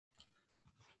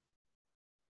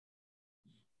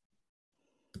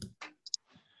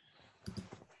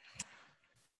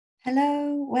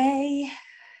Hello, Way.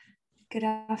 Good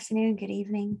afternoon, good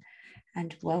evening,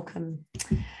 and welcome.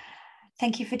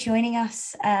 Thank you for joining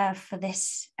us for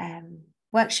this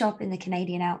workshop in the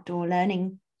Canadian Outdoor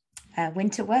Learning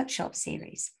Winter Workshop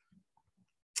Series.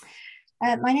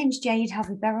 My name is Jade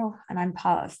Harvey-Beryl, and I'm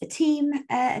part of the team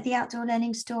at the Outdoor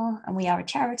Learning Store, and we are a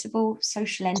charitable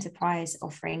social enterprise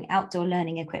offering outdoor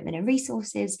learning equipment and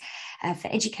resources for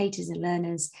educators and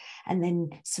learners, and then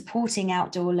supporting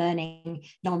outdoor learning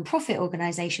non-profit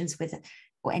organisations with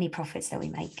or any profits that we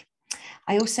make.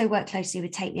 I also work closely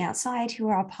with Take Me Outside, who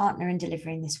are our partner in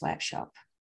delivering this workshop.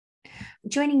 I'm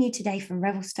joining you today from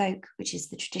Revelstoke, which is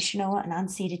the traditional and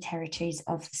unceded territories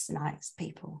of the Sinixt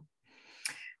people.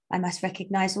 I must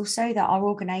recognise also that our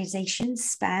organisation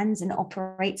spans and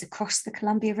operates across the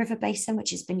Columbia River Basin, which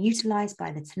has been utilised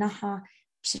by the Ktunaxa,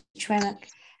 Secwépemc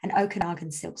and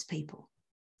Okanagan Silks people.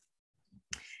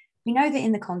 We know that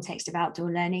in the context of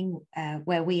outdoor learning,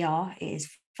 where we are, it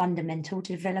is fundamental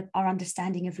to develop our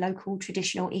understanding of local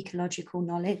traditional ecological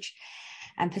knowledge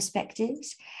and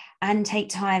perspectives, and take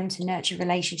time to nurture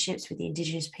relationships with the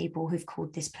Indigenous people who've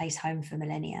called this place home for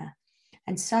millennia.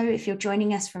 And so if you're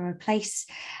joining us from a place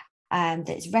that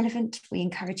is relevant, we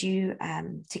encourage you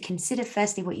to consider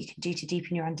firstly what you can do to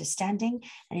deepen your understanding,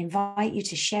 and invite you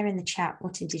to share in the chat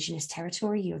what Indigenous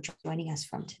territory you're joining us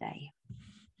from today.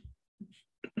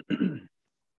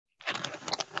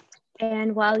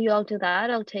 And while you all do that,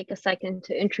 I'll take a second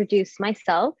to introduce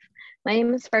myself. My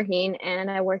name is Farheen, and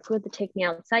I work with the Take Me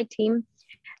Outside team.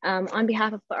 On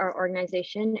behalf of our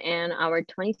organization and our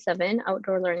 27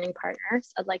 outdoor learning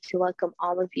partners, I'd like to welcome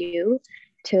all of you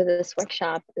to this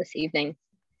workshop this evening.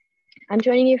 I'm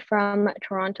joining you from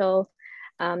Toronto,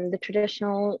 the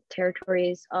traditional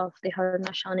territories of the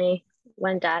Haudenosaunee,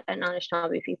 Wendat, and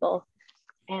Anishinaabe people.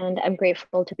 And I'm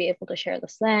grateful to be able to share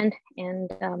this land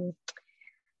and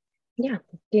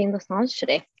gain this knowledge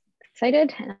today.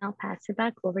 Excited, and I'll pass it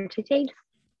back over to Jade.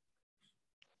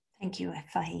 Thank you,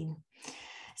 Farheen.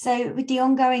 So with the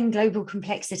ongoing global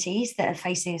complexities that are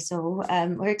facing us all,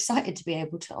 we're excited to be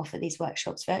able to offer these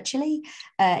workshops virtually,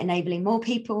 enabling more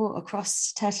people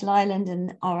across Turtle Island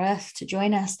and our Earth to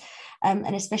join us,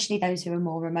 and especially those who are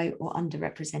more remote or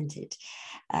underrepresented.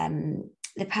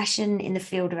 The passion in the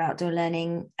field of outdoor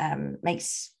learning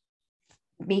makes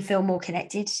me feel more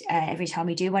connected every time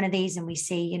we do one of these and we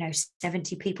see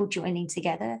 70 people joining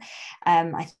together.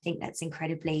 I think that's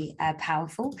incredibly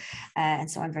powerful, and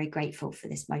so I'm very grateful for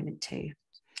this moment too.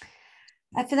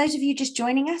 For those of you just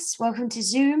joining us, welcome to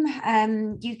Zoom.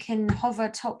 You can hover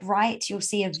top right, you'll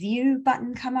see a view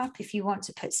button come up if you want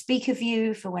to put speaker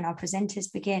view for when our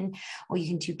presenters begin, or you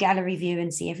can do gallery view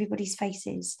and see everybody's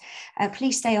faces.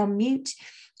 Please stay on mute,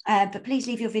 but please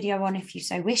leave your video on if you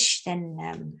so wish,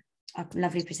 then our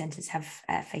lovely presenters have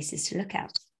faces to look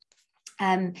at.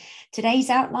 Today's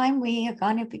outline, we are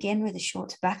going to begin with a short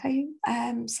tobacco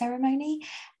ceremony.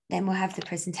 Then we'll have the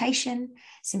presentation,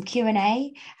 some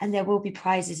Q&A, and there will be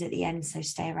prizes at the end, so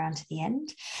stay around to the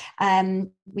end.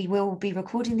 We will be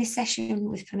recording this session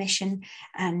with permission,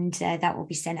 and that will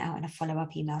be sent out in a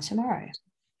follow-up email tomorrow.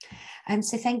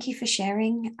 So thank you for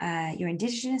sharing your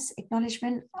Indigenous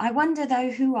acknowledgement. I wonder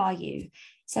though, who are you?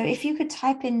 So if you could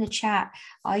type in the chat,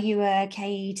 are you a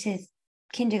KE to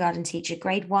kindergarten teacher,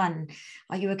 grade 1?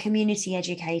 Are you a community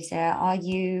educator? Are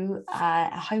you a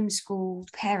homeschool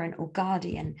parent or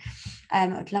guardian?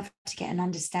 I'd love to get an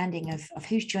understanding of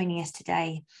who's joining us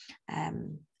today,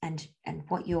 and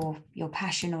what your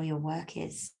passion or your work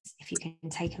is, if you can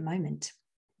take a moment.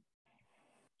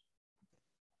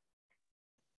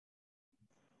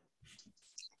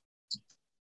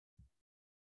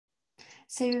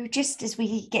 So just as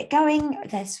we get going,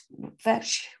 this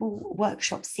virtual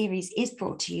workshop series is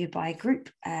brought to you by a group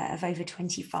of over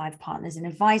 25 partners and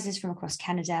advisors from across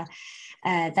Canada.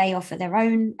 They offer their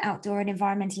own outdoor and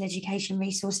environmental education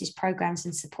resources, programs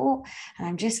and support. And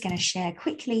I'm just going to share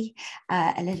quickly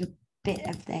a little bit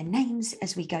of their names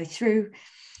as we go through.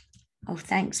 Oh,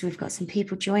 thanks. We've got some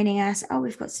people joining us. Oh,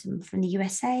 we've got some from the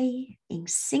USA, in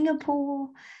Singapore,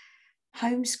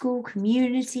 homeschool,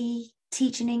 community,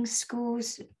 teaching in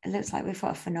schools. It looks like we've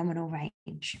got a phenomenal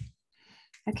range.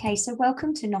 Okay, so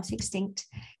welcome to Not Extinct,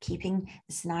 Keeping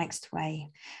the Sinixt Way.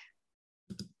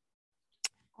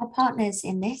 Our partners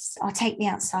in this are Take Me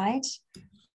Outside,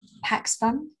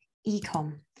 Paxfun,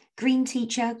 Ecom, Green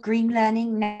Teacher, Green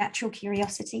Learning, Natural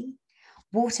Curiosity,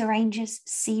 Water Rangers,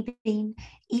 Seabeam,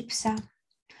 EPSA,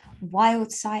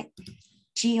 Wild Sight,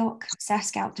 Geoc,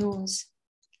 Sask Outdoors,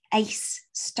 ACE,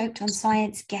 Stoked on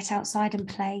Science, Get Outside and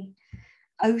Play,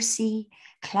 OC,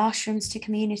 Classrooms to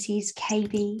Communities,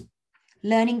 KB,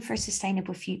 Learning for a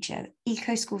Sustainable Future,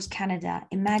 Eco Schools Canada,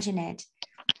 ImagineEd,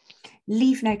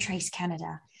 Leave No Trace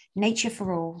Canada, Nature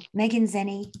for All, Megan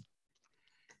Zenny,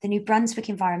 the New Brunswick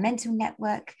Environmental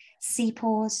Network,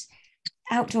 Seapaws,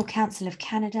 Outdoor Council of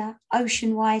Canada,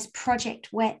 Oceanwise, Project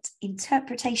Wet,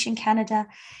 Interpretation Canada,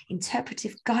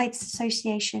 Interpretive Guides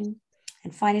Association,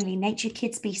 and finally Nature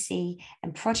Kids BC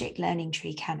and Project Learning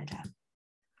Tree Canada.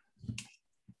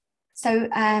 So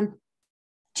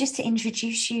just to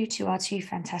introduce you to our two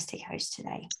fantastic hosts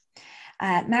today.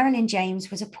 Marilyn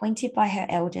James was appointed by her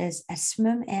elders as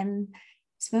Smum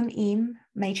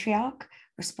matriarch,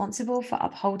 responsible for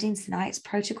upholding Sinixt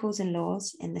protocols and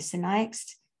laws in the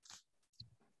Sinixt.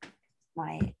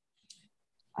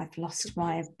 I've lost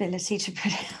my ability to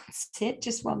pronounce it,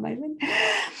 just one moment.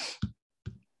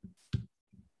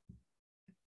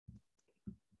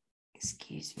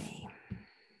 Excuse me.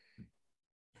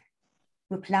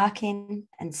 Wuplakin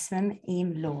and Smum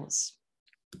laws.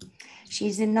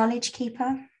 She's a knowledge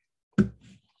keeper.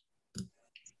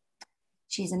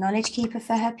 She's a knowledge keeper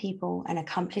for her people, an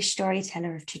accomplished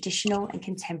storyteller of traditional and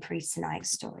contemporary Sinixt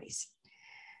stories.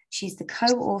 She's the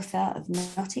co-author of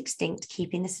Not Extinct,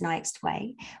 Keeping the Sinixt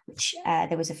Way, which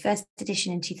there was a first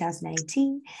edition in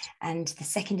 2018, and the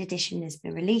second edition has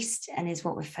been released and is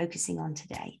what we're focusing on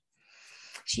today.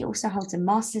 She also holds a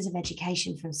Master's of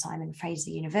Education from Simon Fraser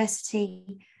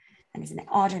University and is an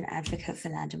ardent advocate for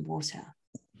land and water.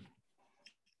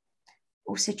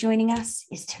 Also joining us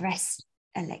is Taress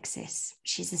Alexis.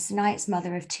 She's a Sinixt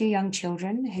mother of 2 young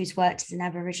children who's worked as an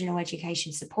Aboriginal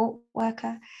education support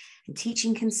worker and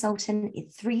teaching consultant in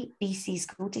 3 BC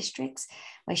school districts,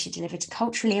 where she delivered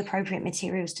culturally appropriate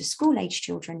materials to school-age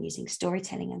children using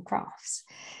storytelling and crafts.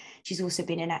 She's also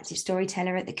been an active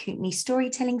storyteller at the Kootenay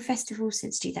Storytelling Festival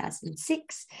since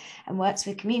 2006 and works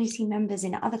with community members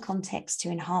in other contexts to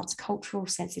enhance cultural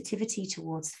sensitivity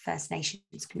towards the First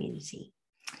Nations community.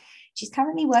 She's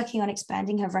currently working on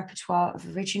expanding her repertoire of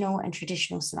original and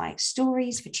traditional Sinixt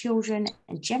stories for children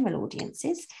and general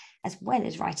audiences, as well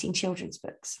as writing children's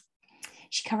books.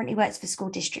 She currently works for School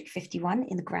District 51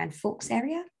 in the Grand Forks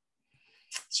area.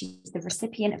 She's the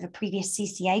recipient of a previous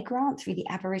CCA grant through the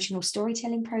Aboriginal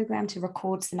Storytelling Program to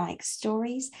record Sinixt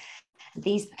stories. And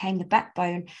these became the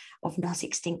backbone of Not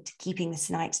Extinct, Keeping the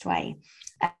Sinixt Way,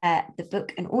 the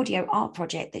book and audio art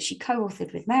project that she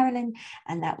co-authored with Marilyn,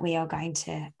 and that we are going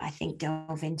to, I think,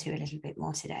 delve into a little bit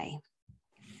more today.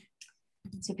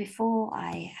 So before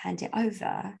I hand it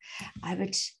over, I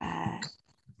would,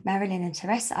 Marilyn and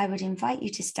Taress, I would invite you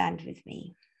to stand with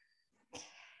me.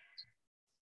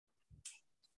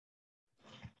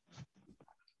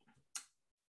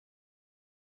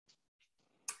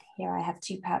 Here I have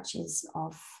 2 pouches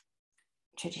of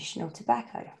traditional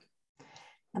tobacco.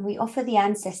 And we offer the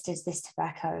ancestors this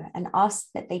tobacco and ask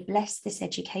that they bless this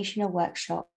educational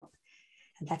workshop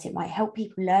and that it might help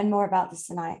people learn more about the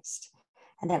Sinixt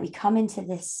and that we come into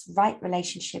this right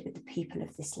relationship with the people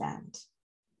of this land.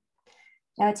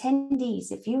 Now,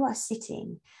 attendees, if you are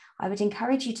sitting, I would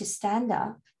encourage you to stand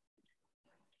up,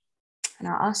 and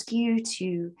I'll ask you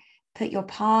to put your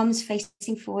palms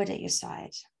facing forward at your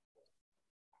side.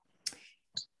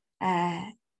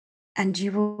 And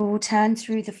you will turn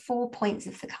through the 4 points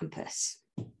of the compass.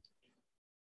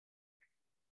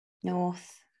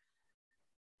 North,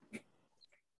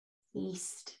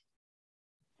 east,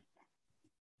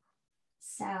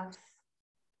 south,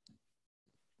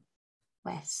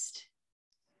 west.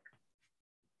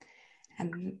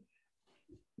 And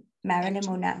Marilyn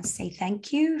will now say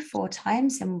thank you 4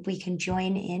 times, and we can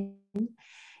join in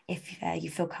if you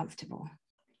feel comfortable.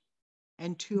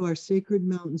 And to our sacred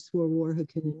mountain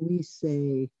Swarwarhakan, we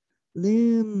say,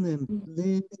 lim limt,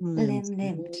 lim limt, lim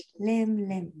limt, lim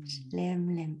limt, lim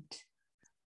limt.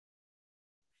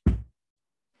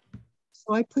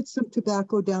 So I put some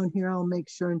tobacco down here. I'll make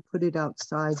sure and put it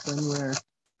outside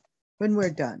when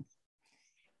we're done.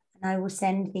 And I will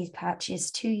send these pouches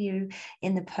to you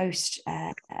in the post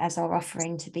as our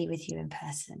offering to be with you in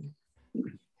person.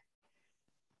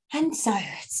 And so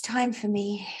it's time for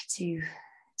me to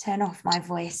turn off my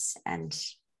voice and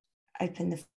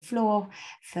open the floor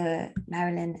for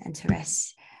Marilyn and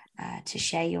Taress to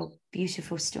share your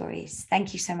beautiful stories.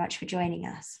 Thank you so much for joining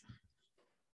us.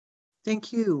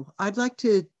 Thank you. I'd like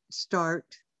to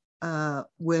start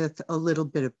with a little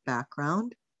bit of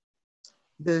background.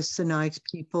 The Sinixt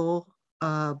people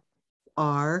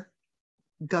are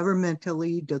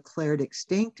governmentally declared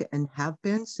extinct and have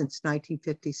been since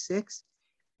 1956,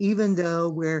 even though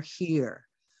we're here.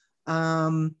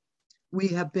 We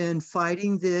have been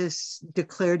fighting this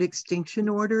declared extinction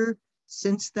order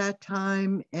since that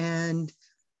time and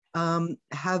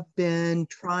have been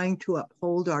trying to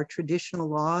uphold our traditional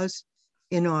laws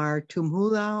in our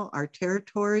təmxʷúlaʔxw, our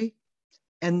territory.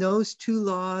 And those two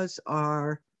laws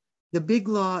are, the big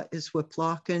law is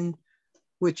watershed,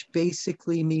 which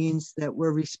basically means that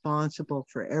we're responsible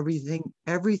for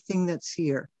everything that's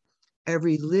here,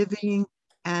 every living,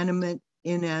 animate,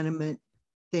 inanimate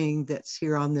thing that's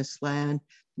here on this land.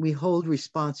 We hold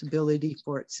responsibility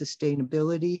for its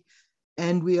sustainability.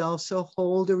 And we also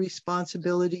hold a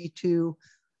responsibility to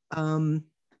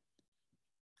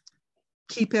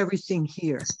keep everything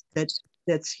here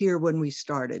that's here when we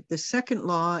started. The second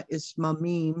law is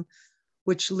mamim,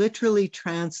 which literally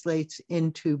translates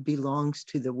into belongs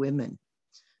to the women.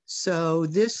 So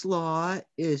this law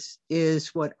is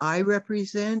what I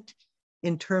represent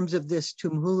in terms of this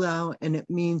təmxʷúlaʔxৱ, and it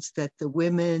means that the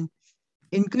women,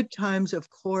 in good times, of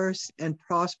course, and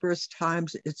prosperous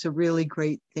times, it's a really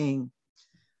great thing.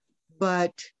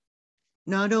 But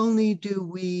not only do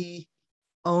we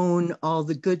own all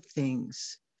the good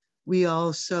things, we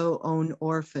also own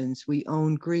orphans, we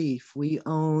own grief, we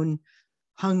own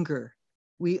hunger,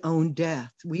 we own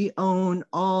death, we own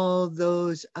all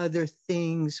those other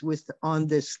things on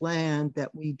this land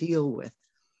that we deal with.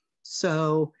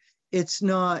 So it's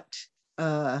not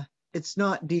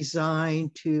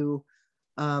designed to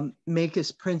make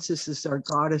us princesses or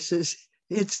goddesses.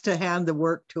 It's to hand the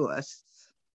work to us.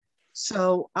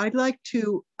 So I'd like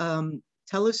to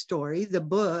tell a story. The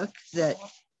book that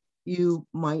you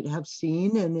might have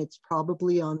seen, and it's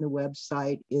probably on the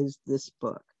website, is this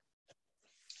book.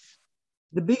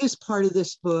 The biggest part of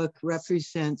this book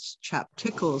represents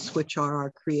captikʷls, which are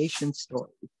our creation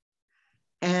stories.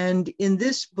 And in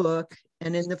this book,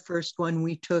 and in the first one,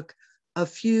 we took a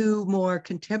few more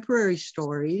contemporary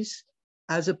stories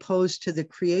as opposed to the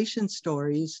creation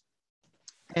stories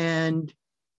and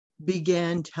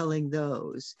began telling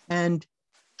those. And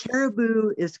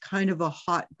caribou is kind of a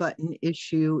hot button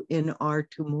issue in our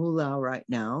təmxʷúlaʔxw right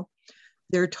now.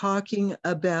 They're talking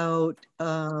about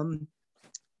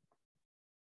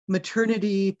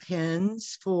maternity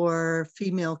pens for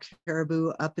female caribou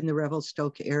up in the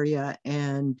Revelstoke area,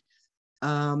 and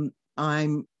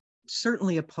I'm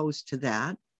certainly opposed to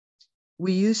that.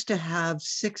 We used to have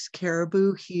 6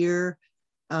 caribou here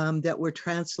that were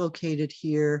translocated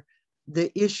here.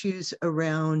 The issues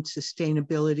around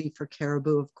sustainability for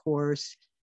caribou, of course,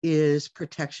 is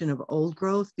protection of old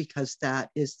growth, because that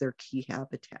is their key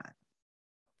habitat.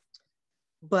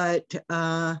 But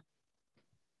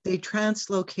they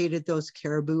translocated those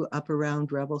caribou up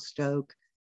around Revelstoke.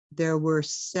 There were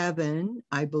 7,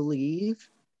 I believe.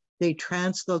 They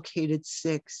translocated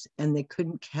 6, and they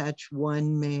couldn't catch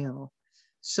 1 male.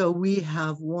 So we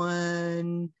have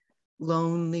 1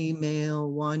 lonely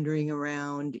male wandering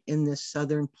around in the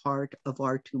southern part of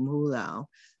our təmxʷúlaʔxw.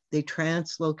 They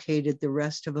translocated the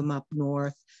rest of them up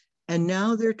north, and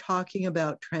now they're talking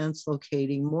about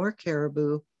translocating more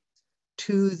caribou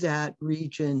to that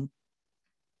region.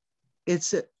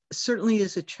 It certainly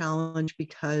is a challenge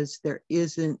because there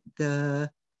isn't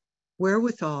the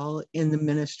wherewithal in the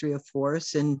Ministry of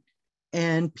Forests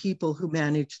and people who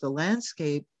manage the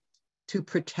landscape to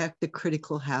protect the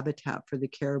critical habitat for the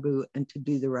caribou and to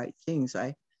do the right things.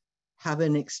 I have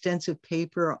an extensive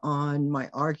paper on my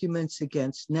arguments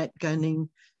against net gunning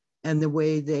and the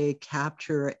way they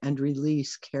capture and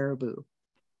release caribou.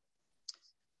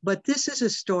 But this is a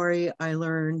story I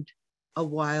learned a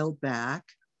while back.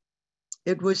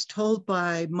 It was told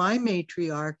by my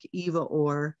matriarch, Eva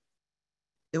Orr.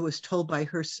 It was told by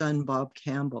her son, Bob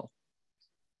Campbell.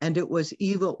 And it was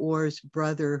Eva Orr's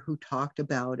brother who talked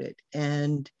about it.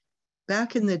 And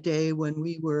back in the day when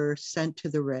we were sent to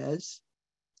the res,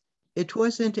 it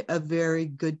wasn't a very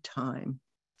good time.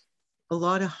 A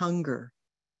lot of hunger.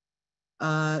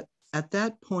 At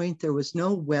that point, there was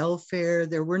no welfare.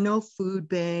 There were no food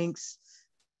banks.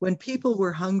 When people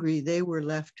were hungry, they were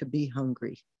left to be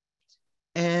hungry.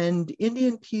 And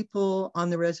Indian people on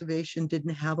the reservation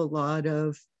didn't have a lot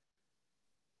of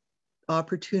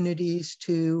opportunities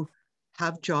to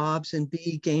have jobs and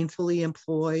be gainfully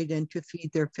employed and to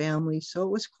feed their families. So it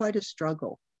was quite a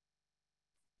struggle.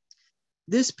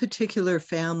 This particular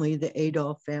family, the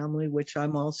Adolf family, which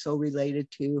I'm also related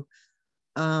to,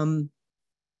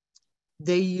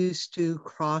 they used to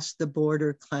cross the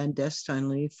border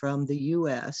clandestinely from the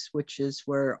US, which is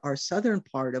where our southern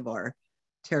part of our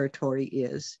territory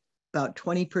is, about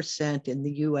 20% in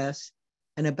the US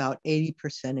and about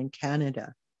 80% in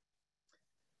Canada.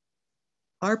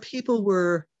 Our people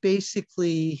were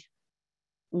basically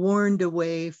warned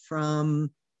away from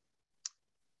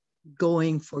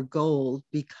going for gold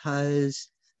because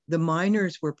the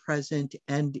miners were present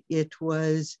and it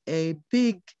was a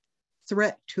big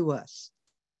threat to us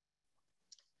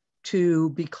to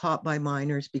be caught by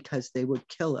miners because they would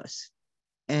kill us.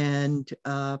 and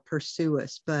pursue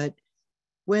us. But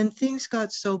when things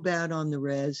got so bad on the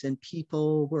res and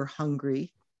people were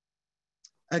hungry,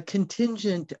 a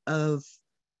contingent of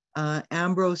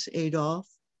Ambrose Adolf,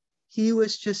 he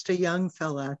was just a young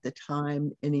fella at the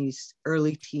time in his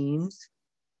early teens.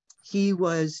 He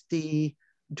was the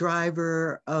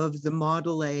driver of the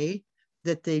Model A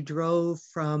that they drove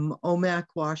from Omak,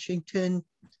 Washington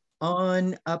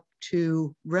on up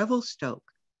to Revelstoke.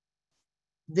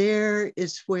 There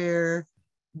is where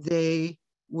they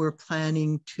were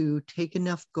planning to take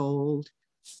enough gold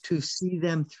to see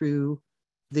them through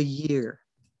the year.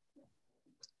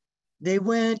 They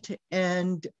went,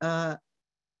 and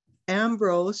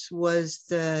Ambrose was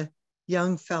the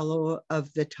young fellow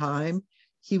of the time.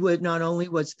 He would not only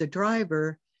was the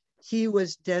driver, he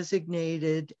was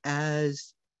designated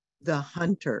as the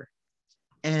hunter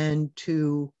and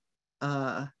to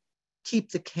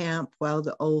keep the camp while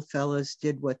the old fellas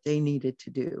did what they needed to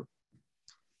do.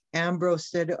 Ambrose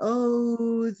said,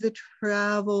 oh, the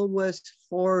travel was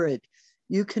horrid.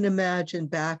 You can imagine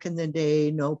back in the day,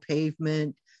 no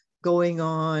pavement, going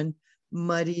on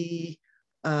muddy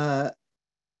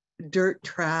dirt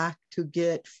track to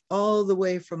get all the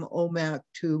way from Omak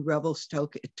to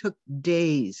Revelstoke. It took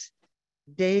days,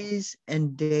 days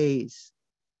and days.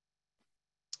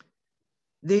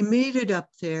 They made it up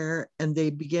there and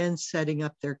they began setting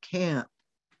up their camp.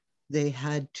 They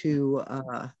had to,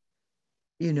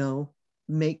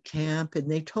 make camp, and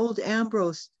they told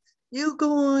Ambrose, you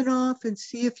go on off and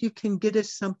see if you can get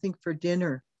us something for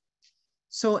dinner.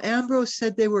 So Ambrose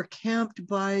said they were camped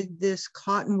by this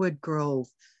cottonwood grove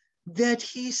that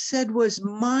he said was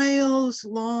miles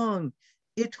long.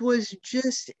 It was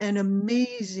just an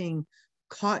amazing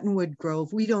cottonwood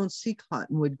grove. We don't see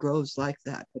cottonwood groves like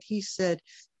that, but he said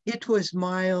it was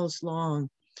miles long.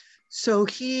 So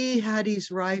he had his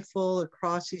rifle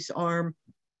across his arm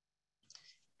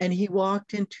and he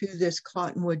walked into this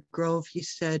cottonwood grove. He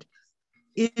said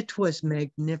it was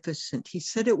magnificent. He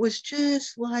said it was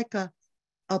just like a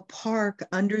park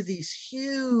under these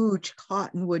huge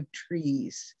cottonwood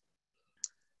trees.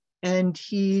 And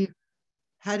he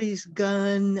had his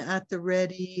gun at the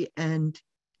ready and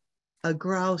a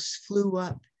grouse flew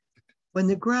up. When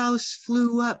the grouse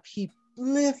flew up, he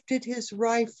lifted his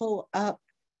rifle up,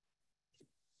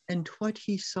 and what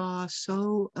he saw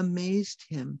so amazed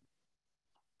him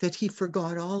that he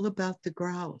forgot all about the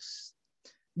grouse,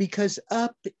 because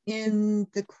up in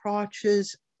the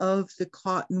crotches of the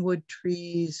cottonwood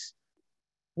trees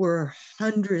were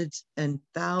hundreds and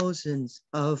thousands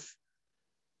of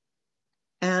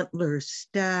antlers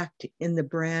stacked in the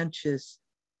branches.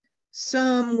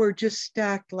 Some were just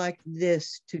stacked like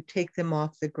this to take them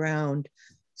off the ground.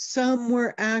 Some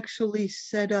were actually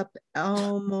set up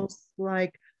almost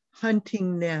like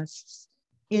hunting nests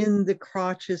in the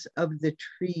crotches of the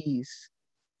trees.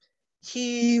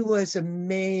 He was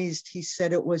amazed. He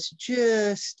said it was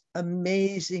just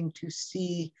amazing to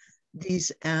see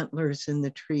these antlers in the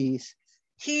trees.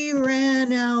 He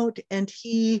ran out and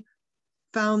he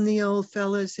found the old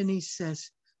fellas and he says,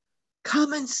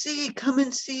 come and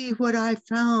see what I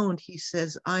found. He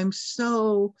says, I'm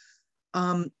so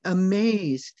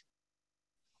amazed.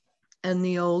 And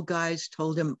the old guys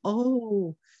told him,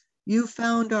 oh, you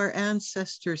found our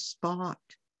ancestors' spot.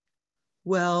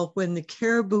 Well, when the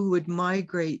caribou would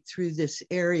migrate through this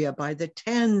area by the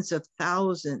tens of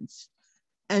thousands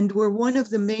and were one of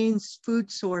the main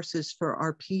food sources for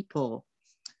our people,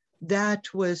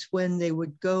 that was when they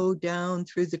would go down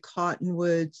through the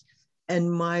cottonwoods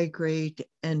and migrate,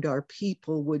 and our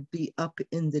people would be up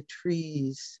in the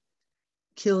trees,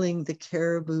 killing the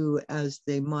caribou as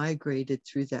they migrated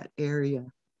through that area.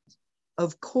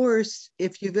 Of course,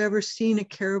 if you've ever seen a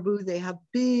caribou, they have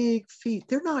big feet.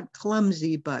 They're not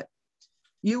clumsy, but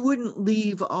you wouldn't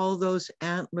leave all those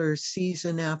antlers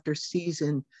season after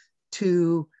season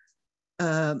to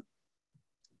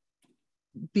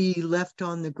be left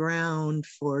on the ground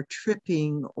for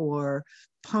tripping or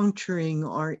puncturing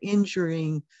or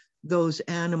injuring those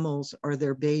animals or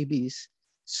their babies.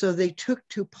 So they took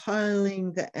to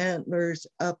piling the antlers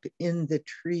up in the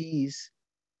trees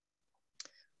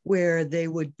where they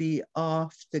would be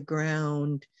off the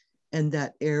ground and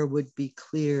that air would be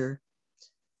clear.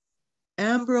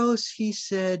 Ambrose, he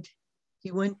said,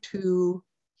 he went to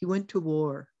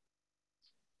war.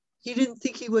 He didn't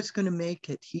think he was going to make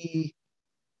it. He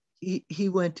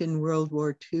went in World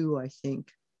War II, I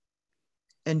think.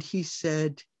 And he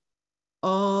said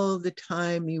all the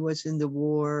time he was in the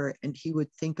war and he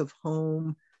would think of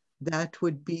home, that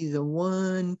would be the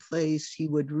one place he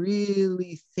would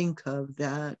really think of,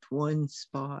 that one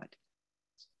spot.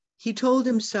 he told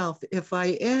himself, if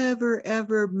I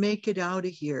ever make it out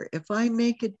of here, if I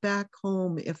make it back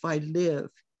home, if I live,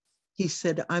 he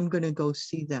said, I'm going to go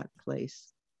see that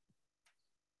place.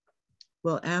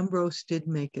 Well, Ambrose did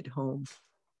make it home.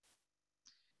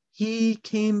 He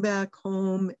came back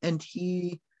home and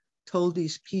he told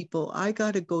these people, I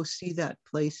got to go see that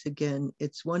place again.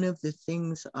 It's one of the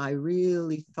things I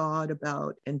really thought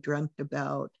about and dreamt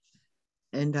about.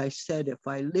 And I said, if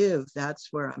I live, that's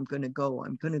where I'm going to go.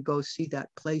 I'm going to go see that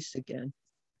place again.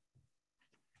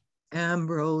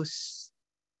 Ambrose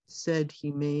said he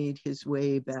made his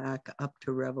way back up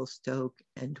to Revelstoke.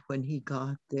 And when he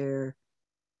got there,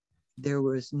 there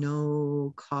was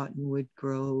no cottonwood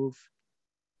grove.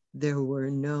 There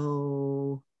were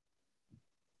no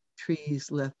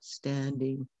trees left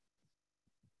standing,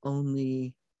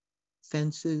 only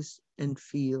fences and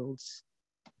fields.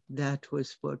 That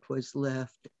was what was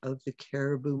left of the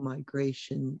caribou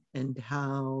migration, and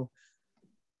how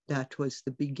that was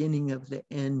the beginning of the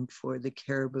end for the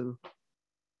caribou,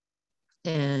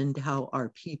 and how our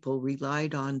people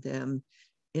relied on them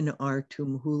in our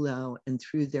təmxʷúlaʔxw and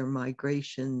through their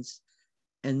migrations.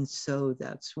 And so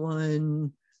that's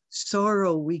one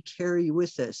sorrow we carry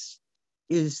with us,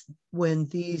 is when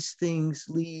these things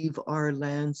leave our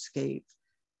landscape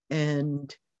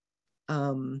and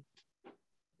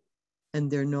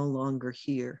they're no longer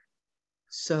here.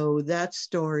 So that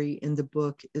story in the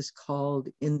book is called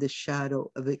In the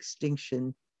Shadow of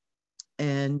Extinction.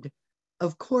 And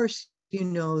of course, you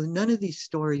know, none of these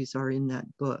stories are in that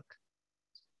book.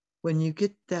 When you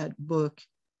get that book,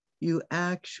 you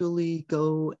actually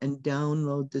go and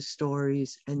download the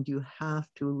stories and you have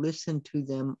to listen to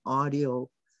them audio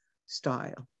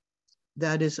style.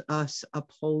 That is us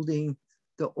upholding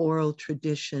the oral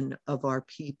tradition of our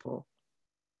people.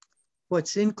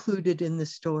 What's included in the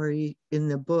story in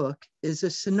the book is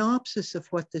a synopsis of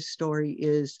what the story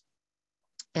is,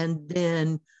 and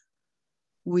then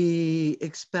we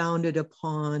expounded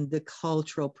upon the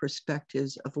cultural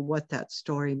perspectives of what that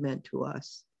story meant to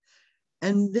us.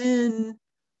 And then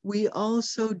we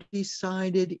also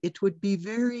decided it would be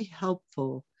very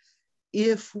helpful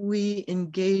if we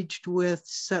engaged with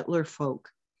settler folk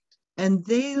and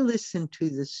they listened to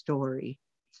the story.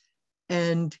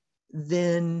 And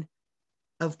then,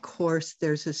 of course,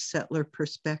 there's a settler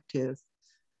perspective.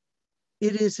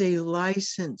 It is a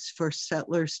license for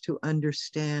settlers to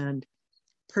understand.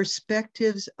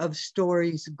 Perspectives of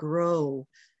stories grow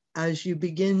as you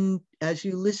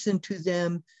listen to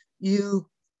them, you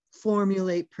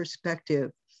formulate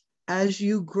perspective. As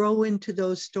you grow into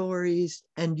those stories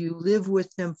and you live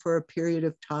with them for a period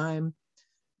of time,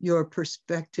 your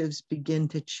perspectives begin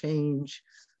to change.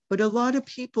 But a lot of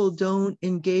people don't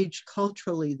engage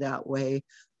culturally that way,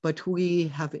 but we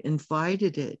have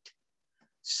invited it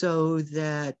so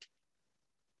that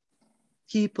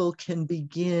people can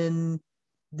begin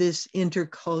this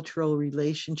intercultural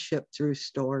relationship through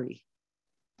story.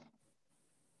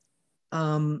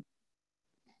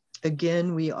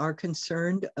 Again, we are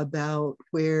concerned about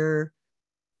where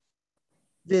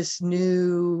this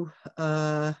new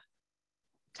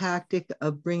tactic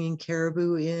of bringing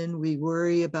caribou in. We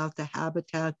worry about the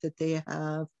habitat that they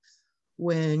have.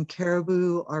 When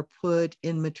caribou are put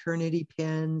in maternity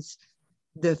pens,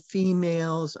 the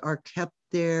females are kept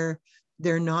there.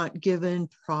 They're not given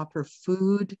proper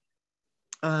food.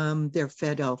 They're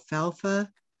fed alfalfa.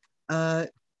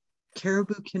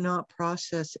 Caribou cannot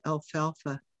process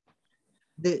alfalfa.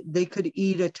 They could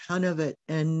eat a ton of it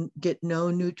and get no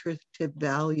nutritive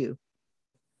value.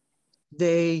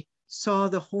 They saw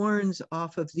the horns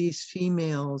off of these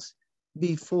females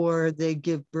before they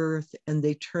give birth, and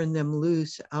they turn them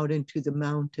loose out into the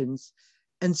mountains.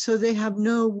 And so they have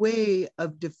no way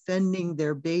of defending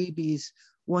their babies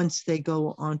once they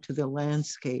go onto the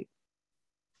landscape.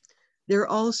 They're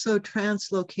also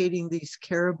translocating these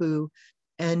caribou,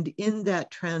 and in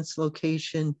that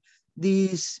translocation,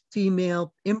 these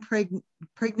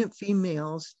pregnant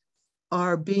females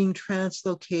are being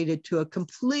translocated to a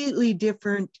completely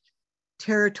different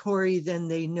territory than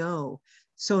they know.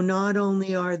 So not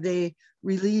only are they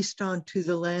released onto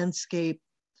the landscape,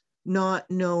 not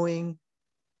knowing,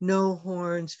 no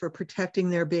horns for protecting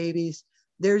their babies,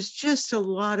 there's just a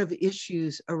lot of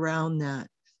issues around that.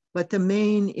 But the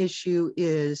main issue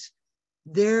is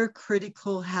their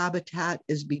critical habitat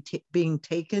is being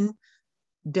taken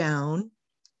down,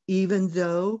 even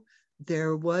though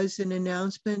there was an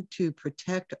announcement to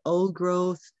protect old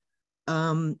growth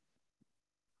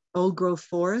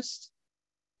forests.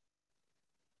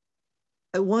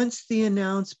 Once the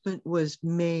announcement was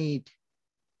made,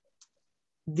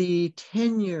 the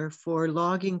tenure for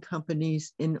logging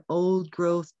companies in old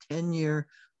growth tenure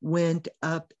went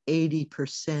up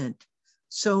 80%.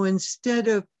 So instead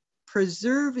of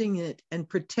preserving it and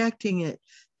protecting it,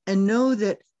 and know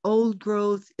that old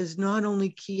growth is not only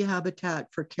key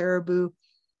habitat for caribou,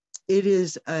 it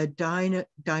is a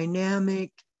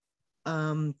dynamic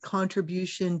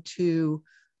contribution to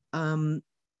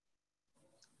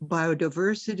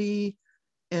biodiversity,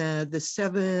 the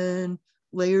 7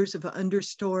 layers of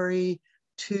understory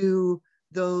to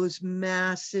those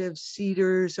massive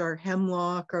cedars or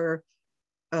hemlock or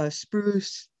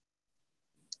spruce.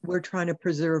 We're trying to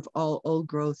preserve all old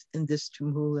growth in this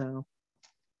təmxʷúlaʔxw.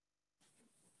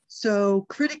 So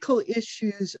critical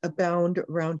issues abound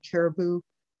around caribou,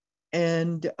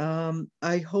 and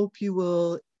I hope you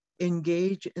will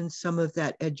engage in some of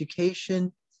that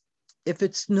education. If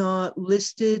it's not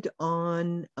listed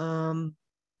on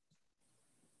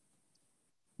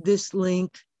this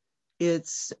link,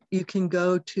 you can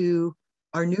go to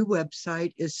our new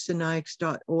website is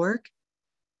sinixt.org,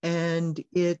 and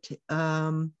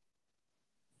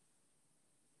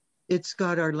it's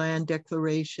got our land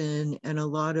declaration and a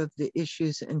lot of the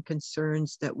issues and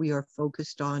concerns that we are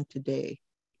focused on today.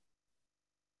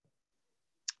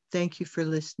 Thank you for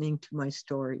listening to my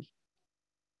story.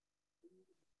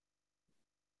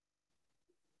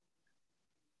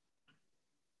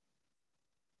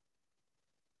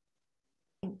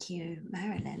 Thank you,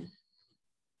 Marilyn.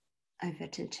 Over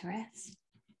to Taress.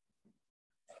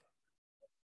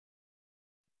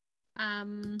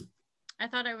 I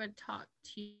thought I would talk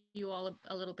to you all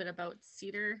a little bit about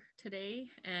cedar today,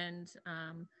 and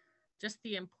just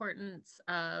the importance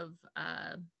of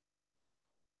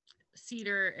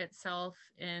cedar itself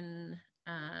in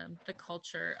the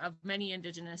culture of many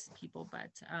Indigenous people,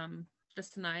 but the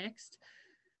Sinixt,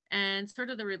 and sort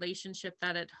of the relationship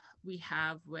that we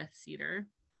have with cedar.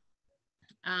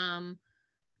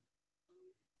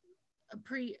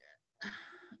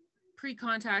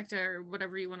 Pre-contact, or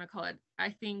whatever you want to call it,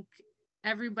 I think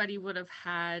everybody would have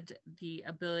had the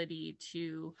ability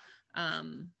to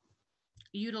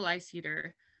utilize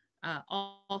cedar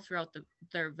all throughout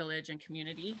their village and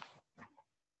community.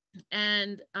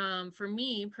 And for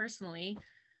me personally,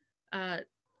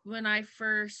 when I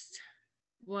first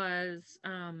was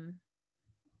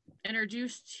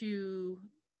introduced to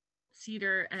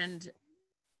cedar and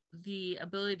the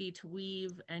ability to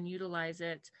weave and utilize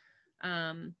it,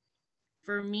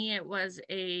 for me it was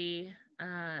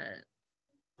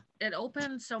it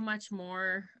opened so much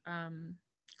more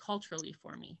culturally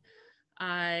for me.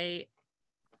 I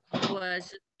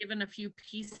was given a few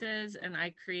pieces and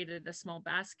I created a small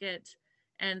basket,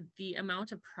 and the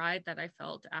amount of pride that I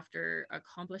felt after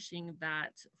accomplishing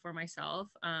that for myself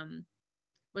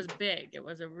was big. It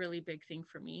was a really big thing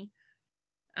for me.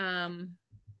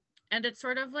 And it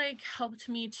sort of like helped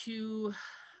me to,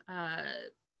 I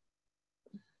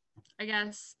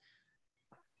guess,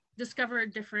 discover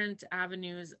different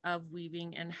avenues of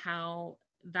weaving and how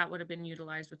that would have been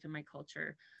utilized within my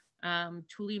culture.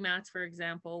 Tule mats, for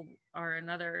example, are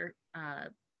another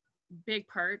big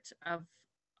part of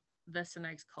the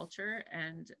Sinixt culture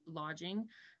and lodging,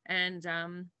 and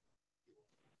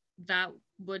that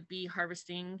would be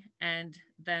harvesting and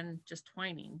then just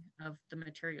twining of the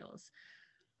materials.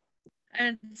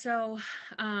 And so,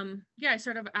 yeah,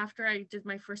 sort of after I did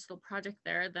my first little project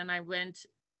there, then I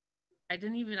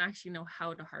didn't even actually know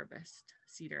how to harvest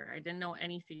cedar. I didn't know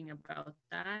anything about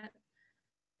that.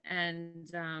 And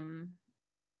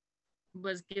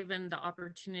was given the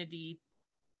opportunity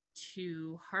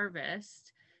to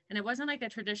harvest. And it wasn't like a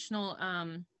traditional,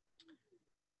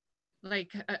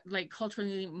 like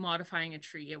culturally modifying a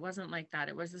tree. It wasn't like that.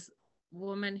 It was this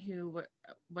woman who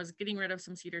was getting rid of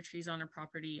some cedar trees on her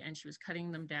property, and she was cutting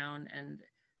them down, and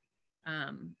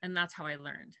that's how I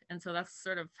learned. And so that's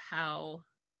sort of how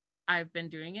I've been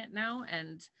doing it now.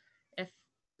 And if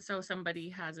somebody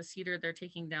has a cedar they're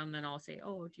taking down, then I'll say,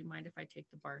 oh, do you mind if I take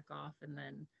the bark off? And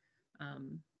then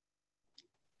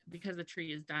because the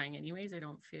tree is dying anyways, I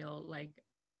don't feel like,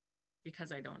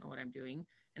 because I don't know what I'm doing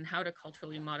and how to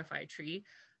culturally modify a tree,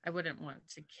 I wouldn't want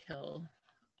to kill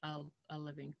a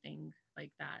living thing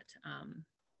like that,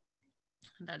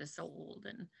 that is so old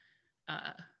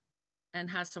and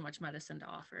has so much medicine to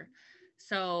offer.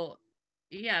 So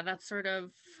yeah, that's sort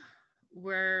of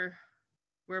where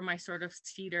my sort of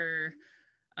cedar,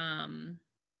 I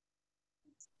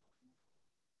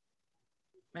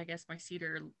guess my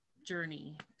cedar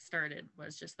journey started,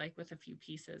 was just like with a few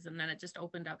pieces, and then it just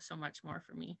opened up so much more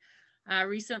for me.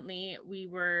 Recently we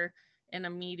were in a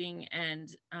meeting,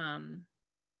 and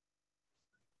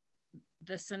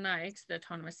the Sinixt, the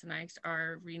autonomous Sinixt,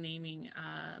 are renaming,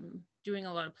 doing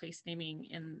a lot of place naming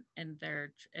in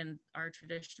our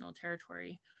traditional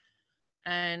territory.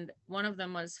 And one of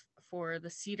them was for the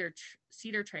Cedar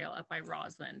Trail up by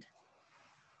Rossland.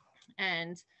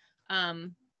 And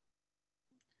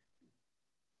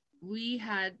we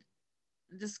had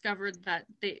discovered that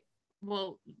they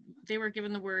were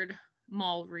given the word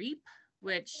Malreep,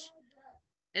 which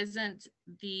isn't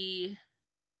the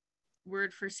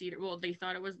word for cedar. Well, we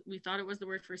thought it was the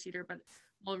word for cedar, but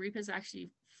Malreep is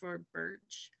actually for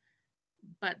birch.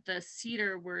 But the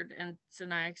cedar word in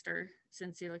Sinixt or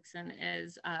Sinsilixin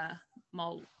is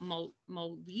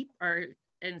Malreep, or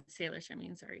in Salish, I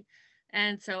mean, sorry.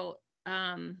 And so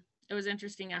it was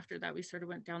interesting. After that, we sort of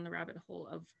went down the rabbit hole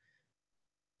of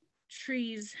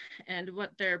trees and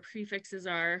what their prefixes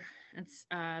are,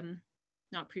 and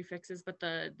not prefixes, but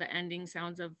the ending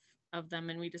sounds of them.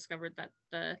 And we discovered that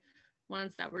the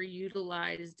ones that were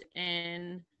utilized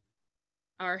in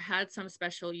or had some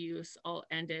special use all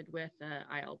ended with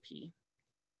ILP.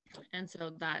 And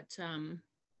so that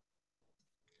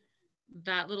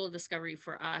that little discovery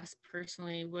for us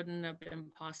personally wouldn't have been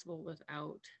possible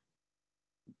without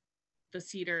the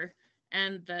cedar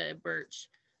and the birch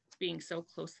being so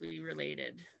closely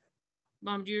related.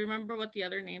 Mom, do you remember what the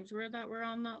other names were that were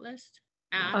on that list?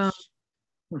 Ash?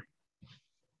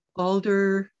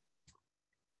 Alder,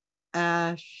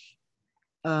 ash,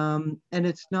 and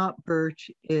it's not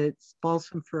birch, it's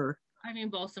balsam fir. I mean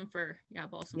balsam fir, yeah,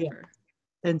 balsam fir.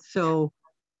 And so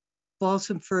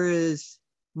balsam fir is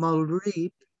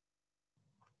Malreep,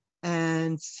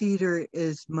 and cedar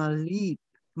is Malheap,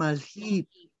 yeah.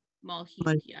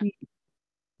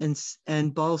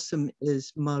 And balsam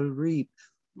is Malreep.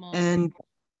 And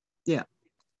yeah,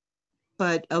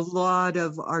 but a lot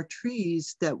of our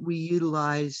trees that we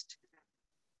utilized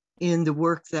in the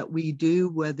work that we do,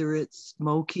 whether it's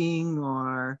smoking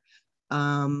or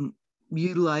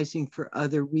utilizing for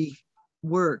other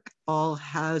work, all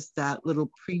has that little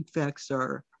prefix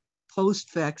or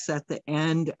postfix at the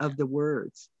end of the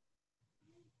words.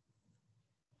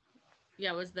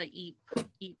 Yeah, it was the eep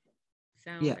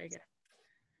sound, I guess.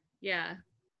 Yeah.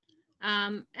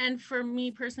 And for me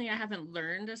personally, I haven't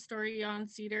learned a story on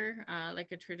cedar,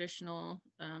 like a traditional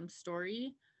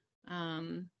story.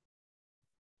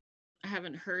 I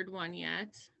haven't heard one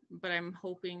yet, but I'm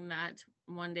hoping that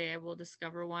one day I will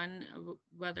discover one,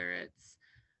 whether it's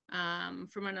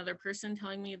from another person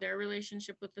telling me their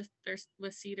relationship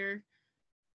with cedar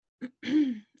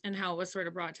and how it was sort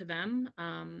of brought to them.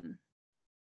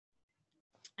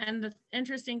 And the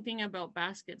interesting thing about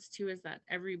baskets too is that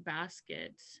every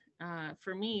basket,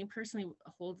 for me personally,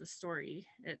 holds a story.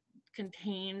 It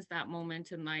contains that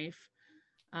moment in life,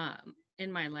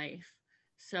 in my life.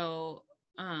 So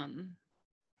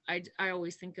I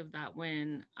always think of that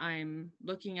when I'm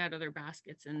looking at other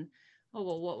baskets and, oh,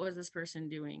 well, what was this person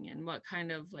doing? And what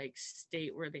kind of like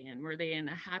state were they in? Were they in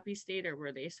a happy state, or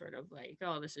were they sort of like,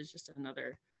 oh, this is just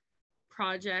another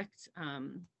project?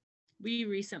 We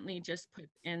recently just put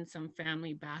in some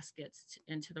family baskets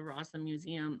into the Rossland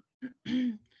Museum.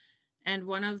 And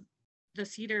one of the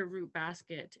cedar root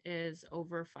basket is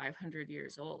over 500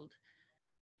 years old.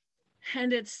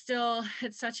 And it's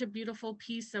such a beautiful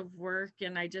piece of work.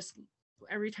 And I just,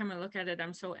 every time I look at it,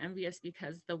 I'm so envious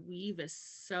because the weave is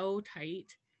so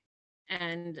tight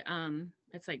and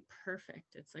it's like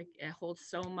perfect. It's like, it holds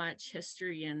so much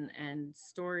history and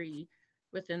story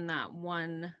within that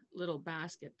one little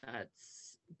basket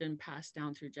that's been passed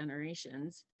down through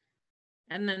generations.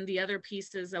 And then the other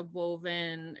piece is a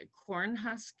woven corn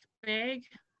husk bag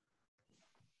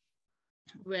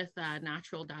with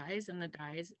natural dyes, and the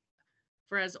dyes,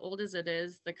 for as old as it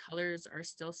is, the colors are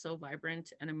still so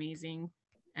vibrant and amazing.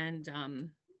 And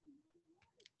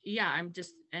yeah, I'm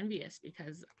just envious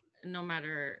because no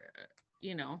matter,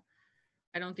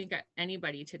 I don't think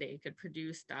anybody today could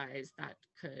produce dyes that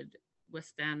could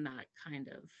withstand that kind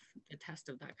of, the test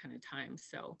of that kind of time.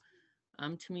 So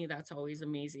to me, that's always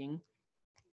amazing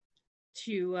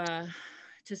to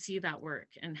see that work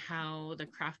and how the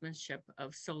craftsmanship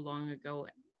of so long ago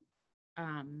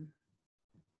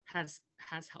has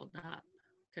held up.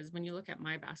 Because when you look at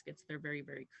my baskets, they're very,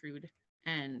 very crude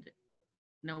and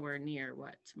nowhere near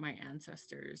what my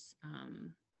ancestors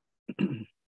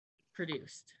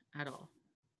produced at all.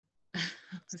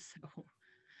 So.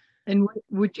 And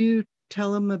would you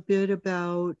tell them a bit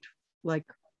about like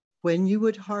when you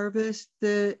would harvest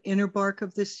the inner bark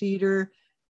of the cedar,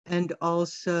 and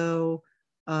also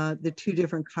the two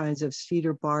different kinds of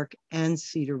cedar bark and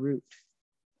cedar root?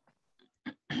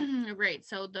 Right.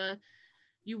 So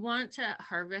you want to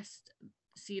harvest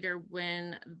cedar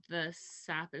when the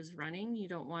sap is running. You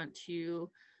don't want to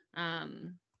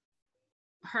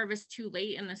harvest too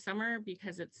late in the summer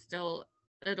because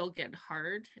it'll get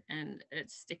hard and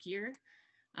it's stickier.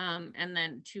 And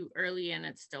then too early and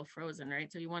it's still frozen,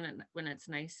 right? So you want it when it's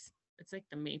nice. It's like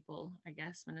the maple, I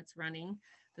guess, when it's running,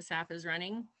 the sap is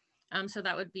running. So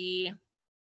that would be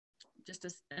just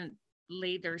a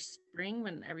later spring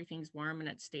when everything's warm and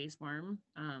it stays warm.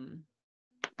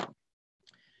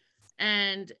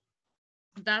 And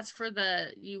that's for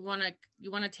you want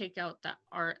to take out the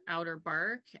outer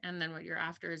bark, and then what you're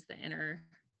after is the inner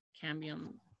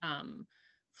cambium, the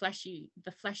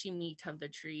fleshy meat of the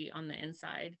tree on the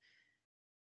inside.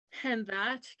 And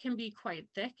that can be quite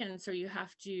thick, and so you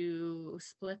have to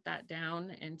split that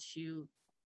down into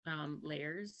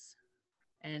layers.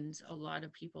 And a lot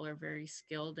of people are very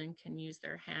skilled and can use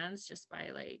their hands just by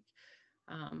like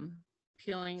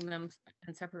peeling them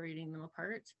and separating them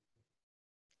apart.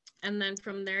 And then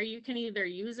from there, you can either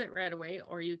use it right away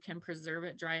or you can preserve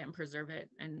it, dry it and preserve it.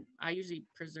 And I usually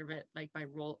preserve it like by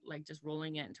just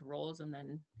rolling it into rolls and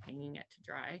then hanging it to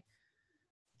dry.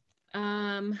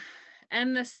 And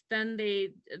then they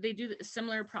do a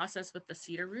similar process with the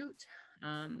cedar root.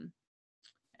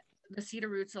 The cedar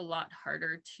root's a lot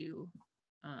harder to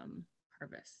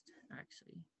harvest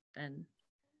actually than,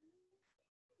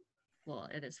 well,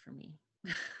 it is for me.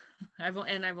 I've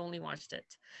only watched it,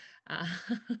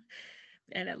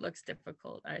 and it looks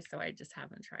difficult. So I just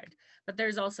haven't tried. But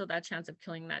there's also that chance of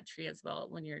killing that tree as well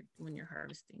when you're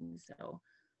harvesting. So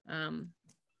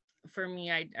for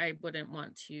me, I wouldn't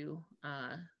want to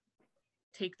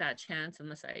take that chance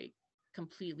unless I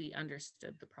completely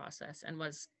understood the process and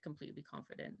was completely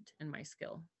confident in my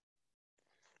skill.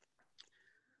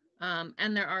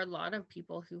 And there are a lot of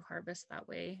people who harvest that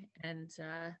way and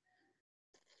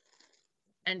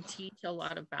teach a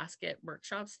lot of basket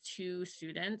workshops to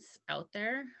students out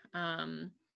there.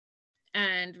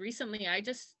 And recently I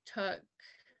just took,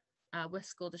 with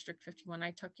School District 51,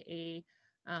 I took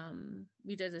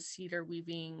we did a cedar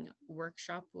weaving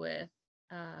workshop with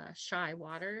Shy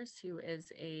Waters, who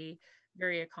is a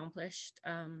very accomplished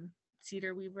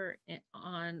cedar weaver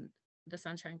on the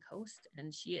Sunshine Coast,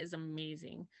 and she is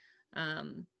amazing.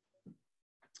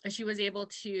 She was able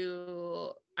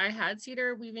to, I had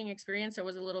cedar weaving experience, so it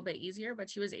was a little bit easier, but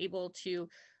she was able to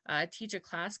teach a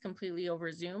class completely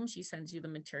over Zoom. She sends you the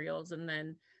materials and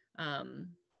then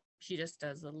she just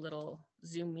does a little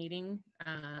Zoom meeting.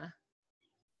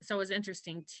 So it was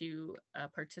interesting to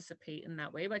participate in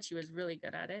that way, but she was really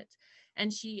good at it.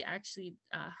 And she actually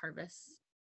harvests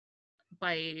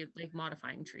by like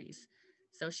modifying trees.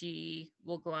 So she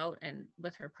will go out and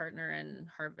with her partner and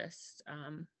harvest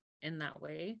in that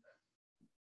way.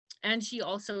 And she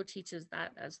also teaches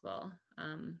that as well,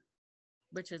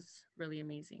 which is really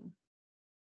amazing.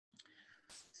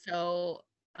 So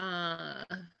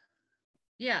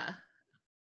yeah.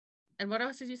 And what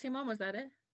else did you say, Mom? Was that it?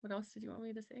 What else did you want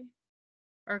me to say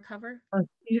or cover?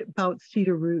 About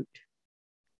cedar root,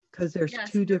 because there's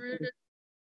two different.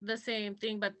 The same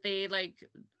thing, but they like,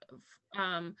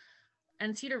 and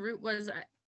cedar root was,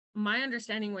 my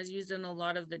understanding, was used in a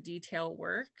lot of the detail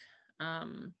work.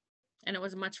 And it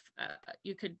was much,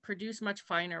 you could produce much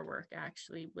finer work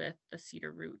actually with the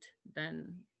cedar root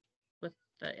than with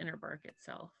the inner bark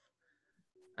itself.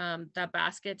 That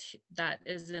basket that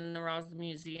is in the Ross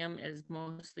Museum is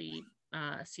mostly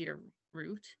cedar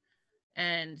root,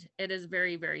 and it is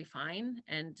very, very fine.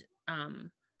 And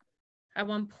at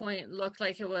one point looked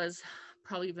like it was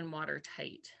probably even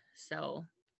watertight. So,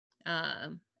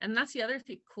 and that's the other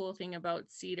cool thing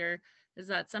about cedar is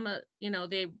that some of,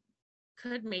 they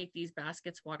could make these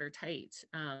baskets watertight.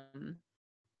 And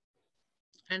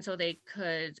so they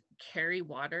could carry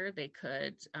water. They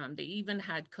could, they even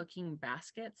had cooking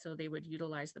baskets. So they would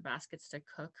utilize the baskets to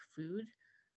cook food.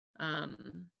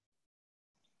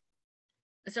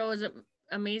 So it was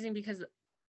amazing because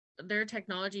their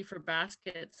technology for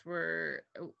baskets were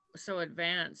so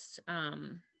advanced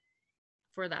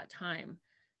for that time.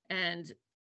 And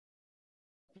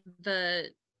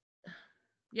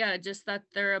just that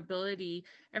their ability,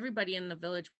 everybody in the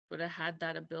village would have had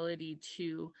that ability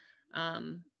to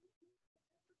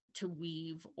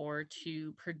weave or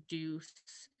to produce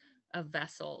a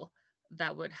vessel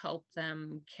that would help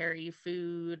them carry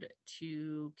food,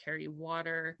 to carry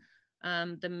water.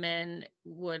 The men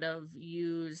would have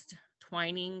used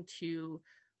twining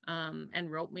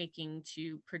and rope making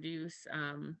to produce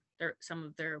some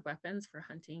of their weapons for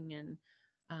hunting and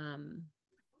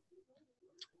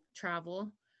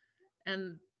travel.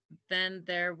 And then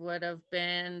there would have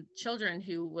been children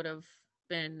who would have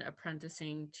been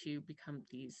apprenticing to become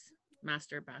these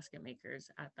master basket makers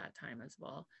at that time as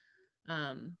well.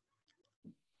 But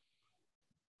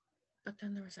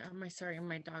then there was,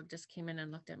 my dog just came in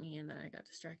and looked at me and then I got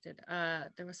distracted.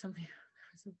 There was something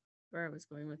where I was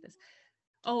going with this.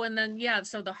 Oh, and then, yeah,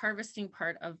 so the harvesting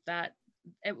part of that,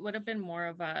 it would have been more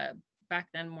of a, back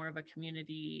then, more of a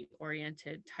community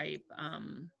oriented type of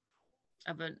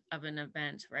an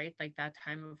event, right? Like that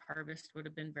time of harvest would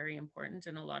have been very important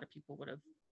and a lot of people would have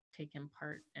taken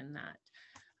part in that.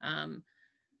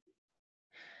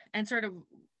 And sort of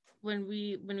when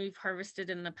we've harvested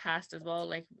in the past as well,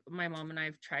 like my mom and I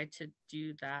have tried to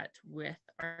do that with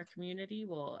our community.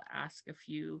 We'll ask a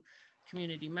few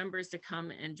community members to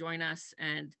come and join us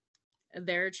and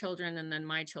their children and then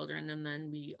my children, and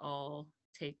then we all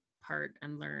take part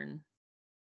and learn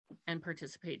and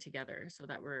participate together so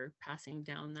that we're passing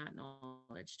down that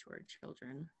knowledge to our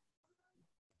children.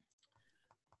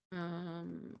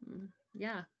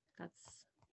 Yeah, that's,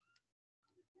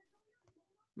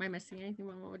 am I missing anything?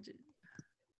 What would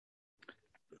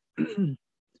you...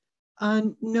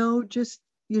 No, just,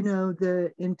 you know,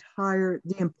 the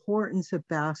importance of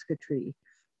basketry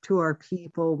to our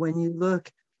people. When you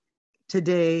look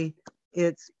today,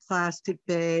 it's plastic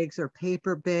bags or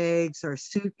paper bags or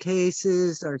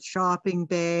suitcases or shopping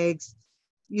bags.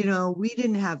 You know, we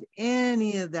didn't have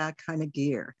any of that kind of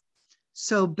gear.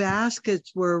 So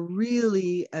baskets were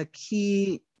really a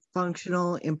key,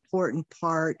 functional, important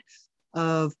part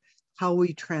of how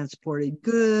we transported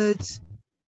goods,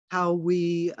 how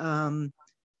we,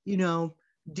 you know,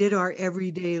 did our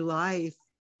everyday life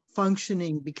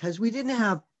functioning, because we didn't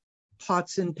have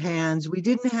pots and pans. We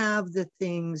didn't have the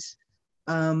things,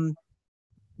 the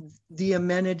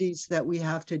amenities that we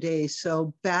have today.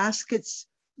 So baskets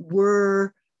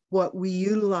were what we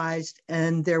utilized,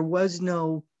 and there was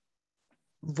no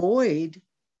void.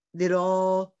 It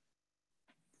all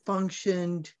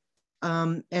functioned,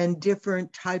 and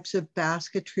different types of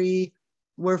basketry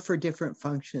were for different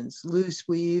functions. Loose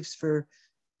weaves for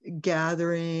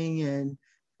gathering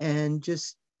and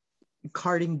just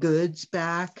carting goods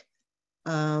back.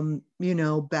 You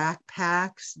know,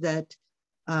 backpacks that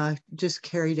just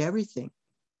carried everything.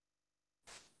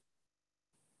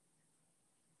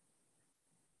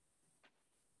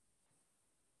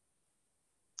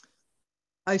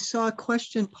 I saw a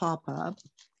question pop up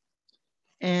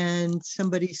and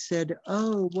somebody said,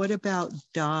 oh, what about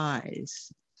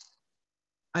dyes?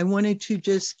 I wanted to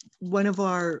just, one of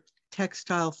our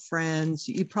textile friends,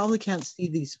 you probably can't see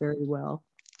these very well,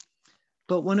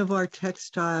 but one of our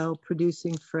textile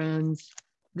producing friends,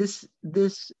 this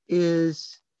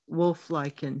is wolf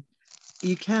lichen.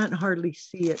 You can't hardly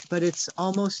see it, but it's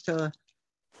almost a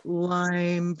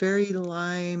lime, very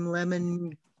lime,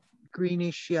 lemon,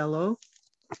 greenish yellow.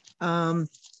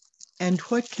 And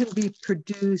what can be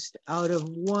produced out of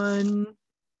one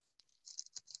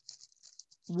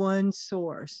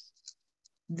source.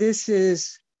 This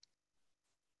is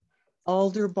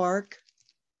alder bark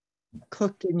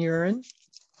cooked in urine.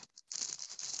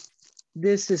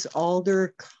 This is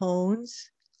alder cones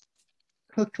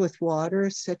cooked with water,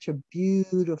 such a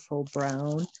beautiful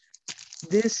brown.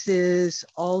 This is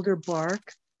alder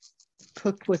bark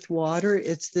cooked with water.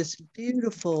 It's this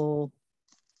beautiful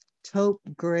taupe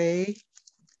gray.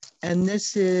 And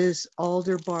this is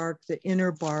alder bark, the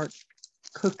inner bark,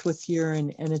 cooked with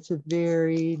urine, and it's a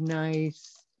very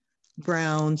nice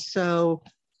brown. So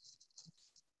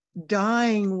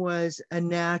dyeing was a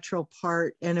natural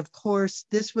part. And of course,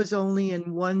 this was only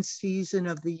in one season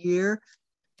of the year.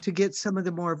 To get some of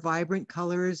the more vibrant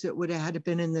colors, it would have had to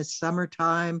been in the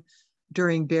summertime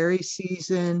during berry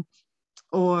season,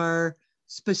 or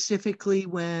specifically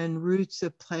when roots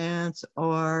of plants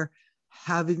are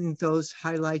having those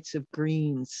highlights of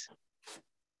greens.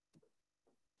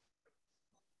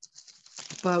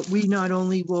 But we not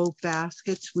only wove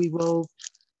baskets, we wove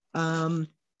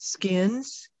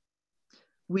skins,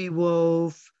 we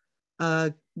wove,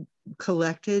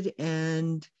 collected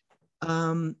and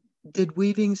did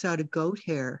weavings out of goat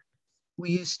hair.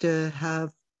 We used to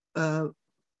have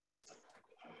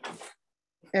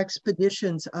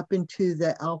expeditions up into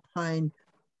the alpine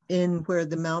in where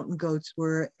the mountain goats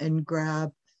were and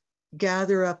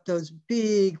gather up those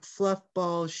big fluff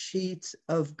ball sheets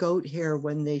of goat hair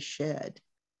when they shed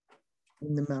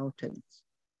in the mountains.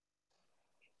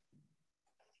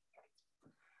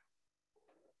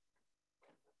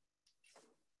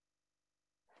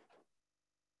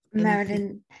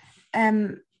 Marilyn,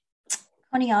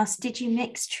 Connie asked, did you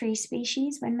mix tree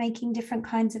species when making different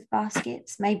kinds of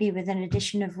baskets, maybe with an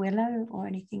addition of willow or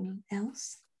anything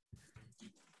else?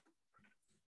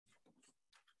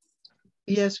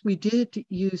 Yes, we did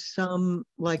use some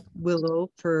like willow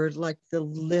for like the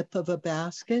lip of a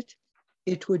basket.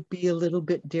 It would be a little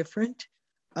bit different.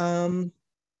 I'll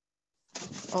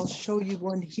show you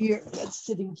one here that's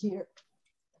sitting here.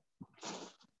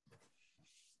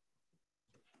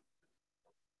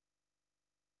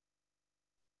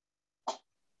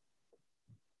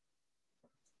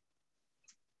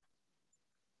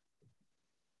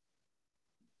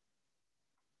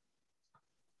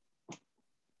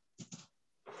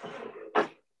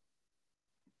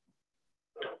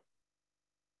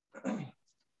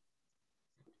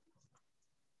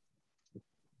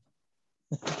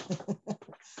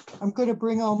 I'm going to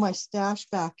bring all my stash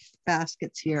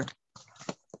baskets here.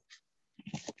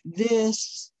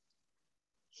 This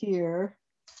here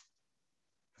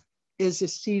is a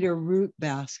cedar root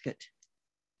basket.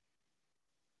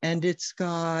 And it's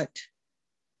got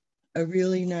a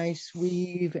really nice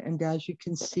weave. And as you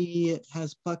can see, it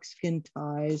has buckskin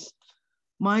ties.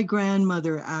 My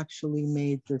grandmother actually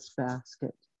made this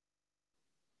basket.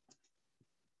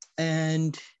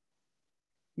 And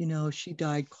you know, she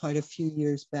died quite a few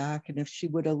years back. And if she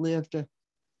would have lived a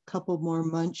couple more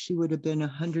months, she would have been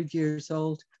 100 years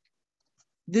old.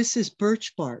 This is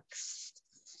birch bark.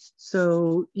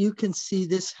 So you can see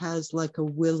this has like a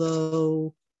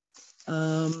willow,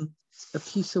 a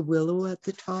piece of willow at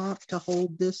the top to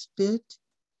hold this bit.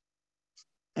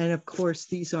 And of course,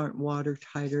 these aren't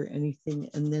watertight or anything.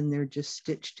 And then they're just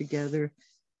stitched together.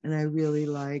 And I really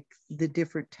like the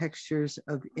different textures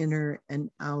of inner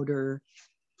and outer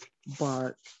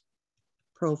bark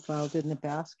profiled in the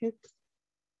basket.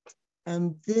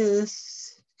 And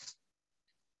this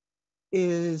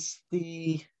is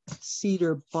the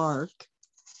cedar bark,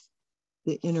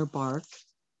 the inner bark.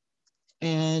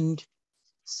 And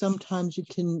sometimes you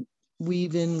can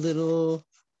weave in little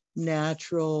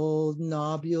natural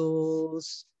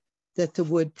nobules that the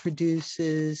wood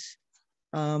produces.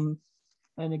 And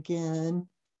again,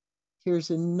 here's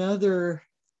another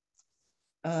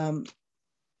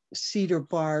cedar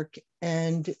bark,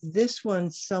 and this one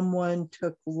someone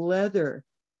took leather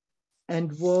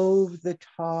and wove the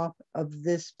top of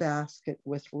this basket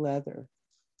with leather.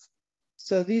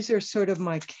 So these are sort of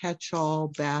my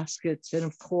catch-all baskets. And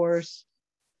of course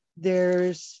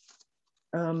there's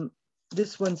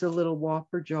this one's a little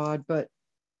whopper jawed, but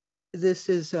this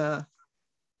is a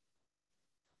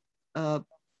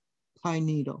pine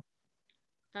needle.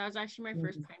 That was actually my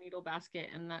first pine needle basket,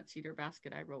 and that cedar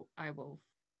basket I wove.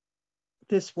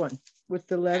 This one with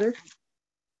the leather?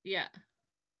 Yeah.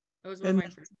 That was one of my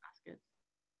first baskets.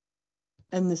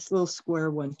 And this little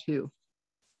square one too.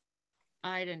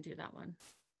 I didn't do that one.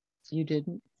 You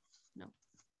didn't? No.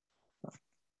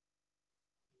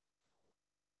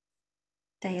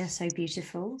 They are so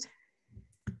beautiful.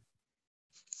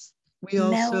 We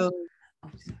also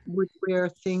would wear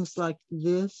things like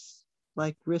this,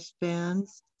 like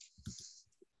wristbands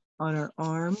on our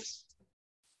arms.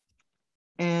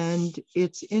 And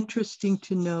it's interesting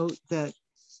to note that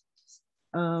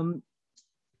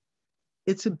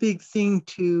it's a big thing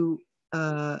to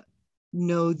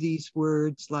know these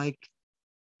words like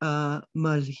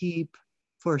malhib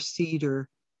for cedar.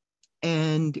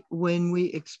 And when we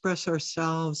express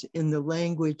ourselves in the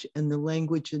language and the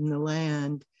language in the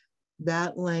land,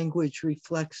 that language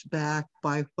reflects back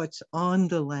by what's on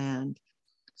the land.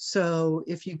 So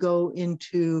if you go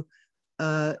into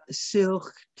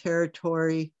Syilx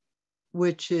territory,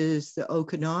 which is the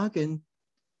Okanagan,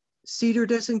 cedar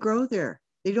doesn't grow there.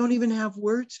 They don't even have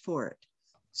words for it.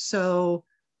 So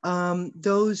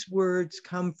those words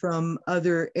come from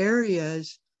other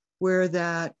areas where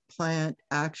that plant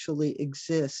actually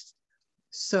exists.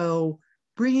 So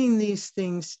bringing these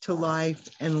things to life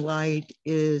and light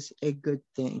is a good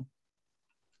thing.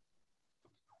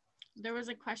 There was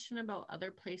a question about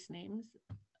other place names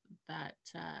that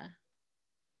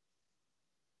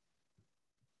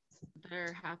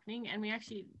are happening, and we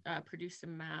actually produced a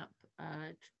map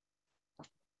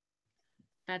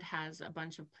that has a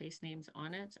bunch of place names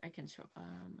on it. I can show if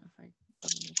I.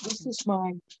 This is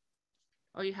my.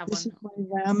 Oh, you have this one. This is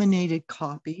my laminated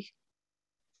copy.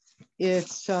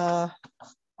 It's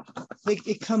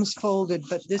it comes folded,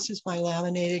 but this is my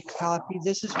laminated copy.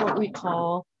 This is what we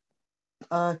call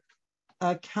a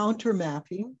counter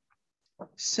mapping.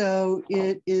 So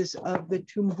it is of the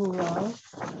təmxʷúlaʔxৱ.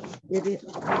 The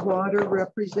water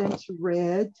represents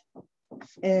red,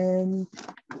 and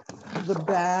the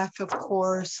back, of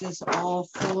course, is all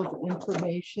full of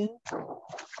information.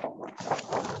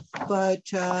 But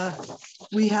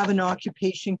we have an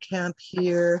occupation camp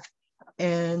here,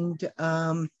 and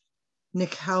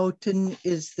Nikhautin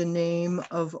is the name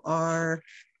of our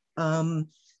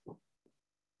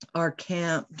our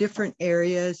camp, different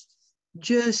areas.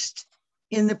 Just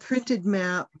in the printed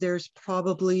map, there's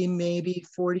probably maybe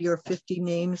 40 or 50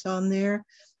 names on there,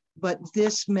 but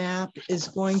this map is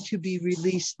going to be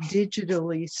released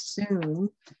digitally soon,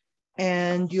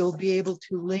 and you'll be able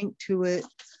to link to it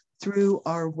through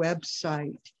our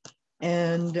website.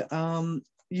 And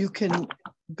you can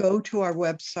go to our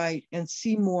website and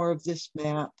see more of this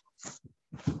map.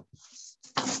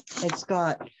 It's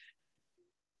got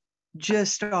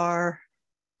just our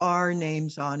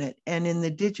names on it. And in the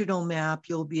digital map,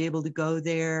 you'll be able to go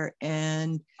there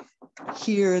and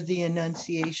hear the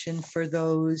enunciation for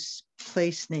those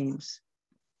place names.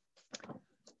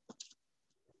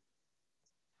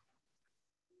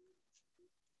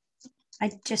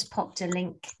 I just popped a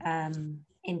link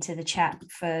into the chat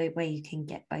for where you can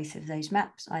get both of those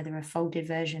maps, either a folded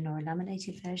version or a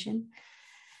laminated version.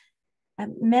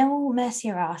 Mel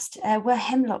Mercier asked, were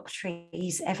hemlock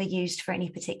trees ever used for any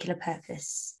particular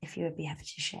purpose? If you would be happy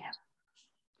to share.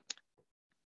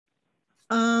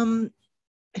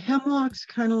 Hemlock's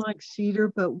kind of like cedar,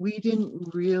 but we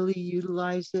didn't really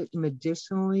utilize it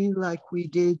medicinally like we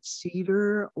did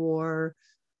cedar, or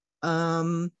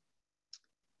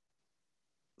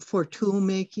for tool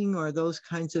making or those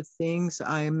kinds of things.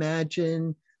 I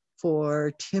imagine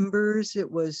for timbers,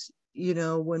 it was, you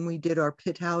know, when we did our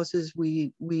pit houses,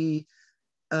 we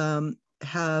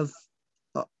have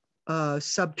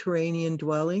subterranean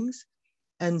dwellings.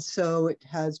 And so it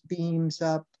has beams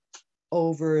up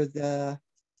over the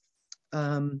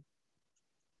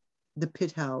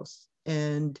pit house.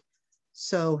 And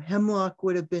so hemlock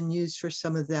would have been used for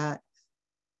some of that.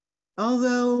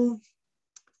 Although,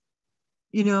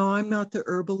 you know, I'm not the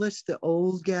herbalist the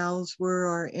old gals were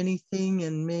or anything,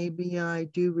 and maybe I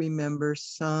do remember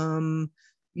some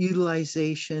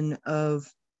utilization of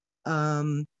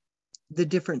the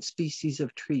different species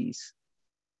of trees.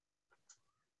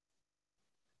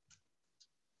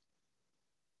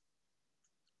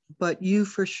 But yew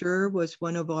for sure was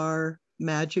one of our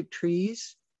magic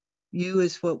trees. Yew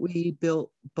is what we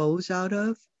built bows out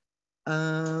of.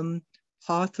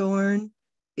 Hawthorn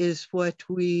is what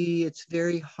it's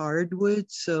very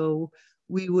hardwood, so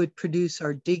we would produce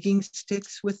our digging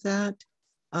sticks with that,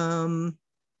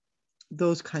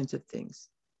 those kinds of things.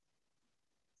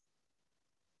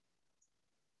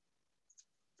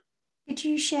 Could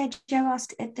you share, Joe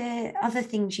asked, the other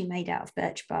things you made out of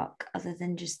birch bark other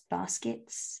than just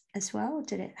baskets as well?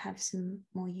 Did it have some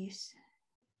more use?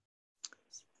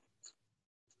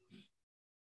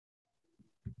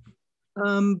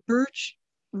 Birch,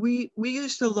 we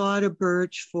used a lot of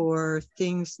birch for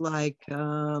things like,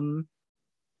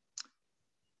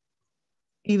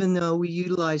 even though we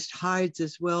utilized hides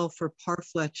as well for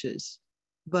parfleches,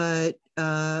 but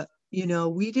you know,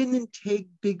 we didn't take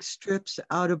big strips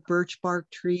out of birch bark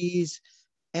trees.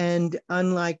 And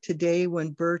unlike today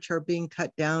when birch are being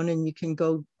cut down and you can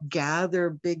go gather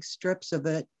big strips of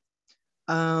it,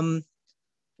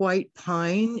 white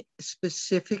pine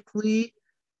specifically,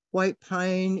 white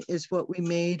pine is what we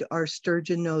made our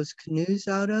sturgeon nose canoes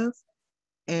out of,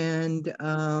 and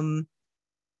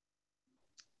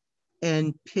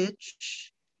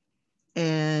pitch,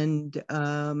 and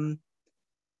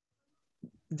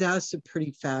that's a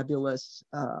pretty fabulous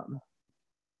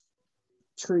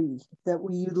tree that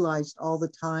we utilized all the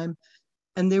time.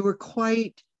 And they were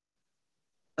quite,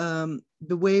 the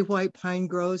way white pine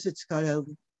grows, it's got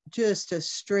just a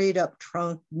straight up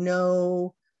trunk,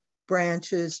 no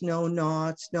branches, no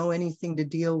knots, no anything to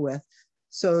deal with.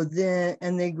 So then,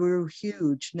 and they grew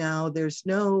huge. Now there's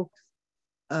no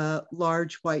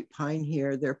large white pine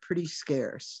here. They're pretty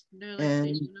scarce. They're like the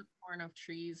unicorn of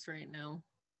trees right now.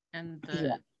 And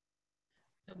the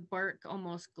bark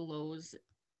almost glows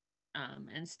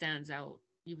and stands out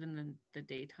even in the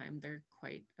daytime. They're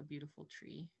quite a beautiful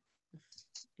tree.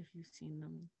 If you've seen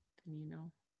them, then you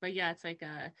know. But yeah, it's like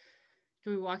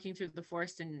you'll be walking through the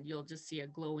forest and you'll just see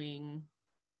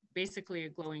basically a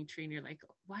glowing tree, and you're like,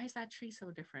 why is that tree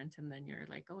so different? And then you're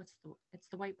like, oh, it's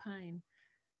the white pine.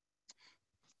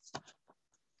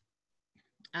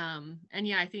 And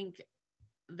yeah, I think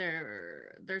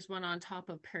there's one on top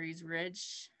of Perry's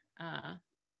Ridge,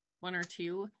 one or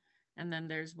two, and then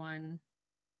there's one,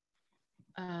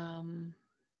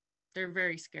 they're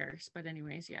very scarce, but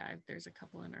anyways, yeah, there's a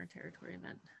couple in our territory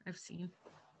that I've seen.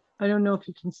 I don't know if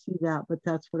you can see that, but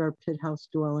that's what our pit house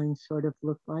dwellings sort of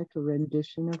look like, a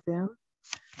rendition of them.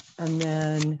 And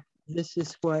then this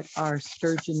is what our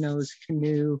sturgeon nose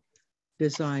canoe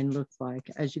design looks like.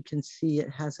 As you can see, it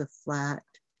has a flat,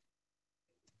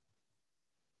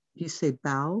 you say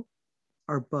bow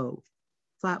or bow?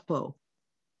 Flat bow.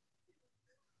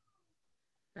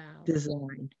 Bow.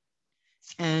 Design.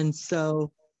 And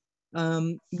so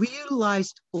we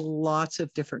utilized lots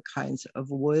of different kinds of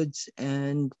woods,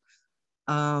 and,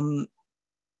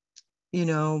 you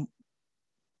know,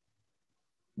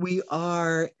 we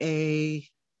are a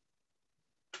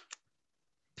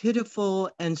pitiful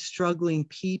and struggling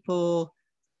people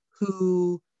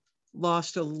who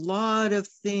lost a lot of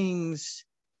things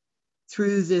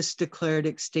through this declared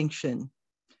extinction.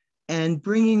 And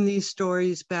bringing these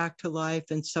stories back to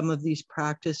life and some of these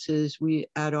practices, we,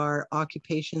 at our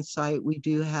occupation site, we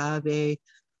do have a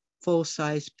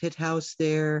full-size pit house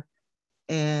there.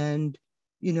 And,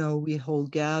 you know, we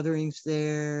hold gatherings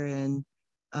there, and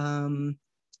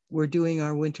we're doing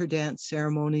our winter dance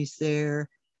ceremonies there,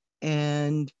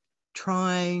 and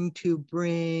trying to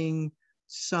bring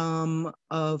some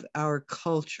of our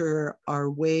culture, our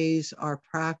ways, our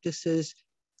practices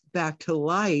back to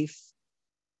life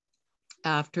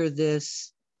after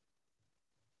this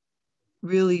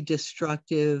really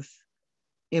destructive,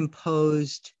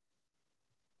 imposed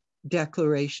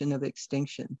declaration of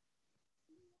extinction.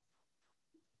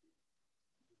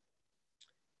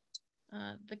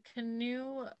 The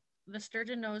canoe, the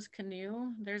sturgeon nose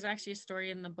canoe, there's actually a story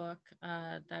in the book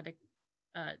that it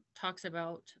talks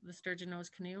about the sturgeon nose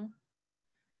canoe.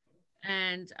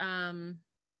 And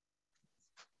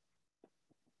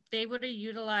they would have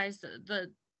utilized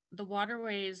the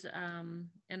waterways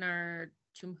in our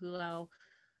təmxʷúlaʔxৱ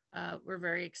were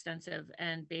very extensive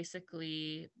and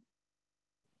basically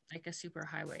like a super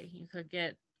highway. You could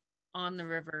get on the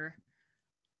river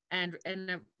and in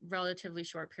a relatively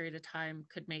short period of time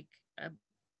could make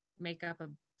up a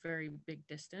very big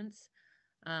distance,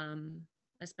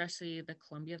 especially the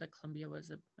Columbia. The Columbia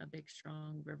was a big,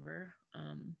 strong river.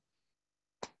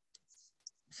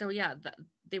 So yeah,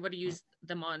 they would have used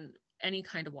them on any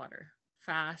kind of water,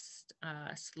 fast,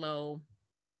 slow,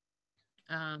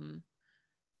 and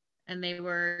they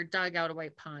were dug out of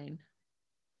white pine.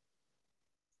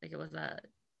 Like it was a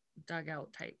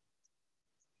dugout type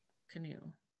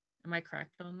canoe. Am I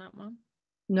correct on that, Mom?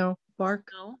 No, bark.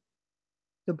 No?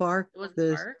 The bark, It was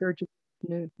the bark? sturgeon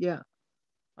canoe, yeah.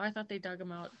 Oh, I thought they dug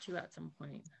them out too at some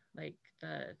point, like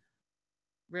the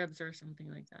ribs or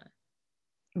something like that.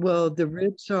 Well, the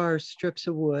ribs are strips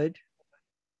of wood,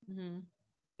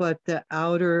 but the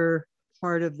outer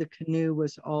part of the canoe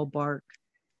was all bark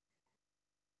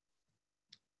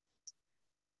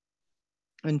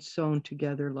and sewn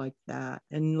together like that,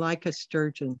 and like a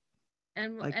sturgeon.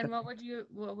 And like and what would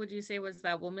you say was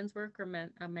that woman's work or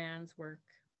a man's work?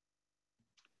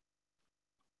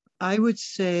 I would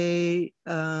say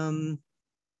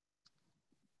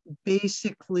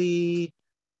basically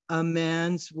a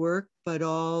man's work, but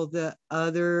all the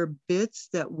other bits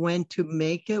that went to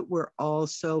make it were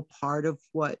also part of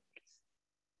what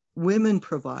women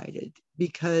provided,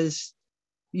 because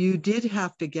you did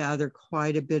have to gather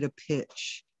quite a bit of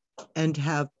pitch and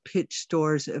have pitch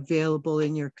stores available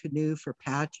in your canoe for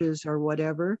patches or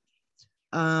whatever.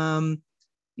 You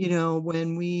know,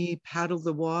 when we paddle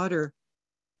the water,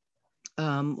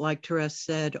 like Taress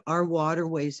said, our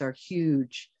waterways are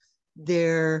huge.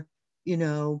 They're, you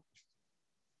know,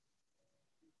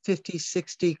 50,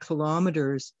 60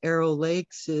 kilometers. Arrow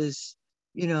Lakes is,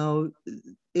 you know,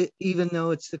 even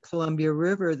though it's the Columbia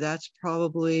River, that's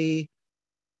probably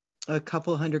a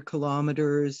couple 100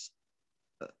 kilometers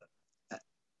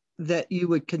that you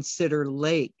would consider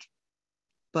lake,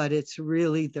 but it's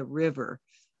really the river.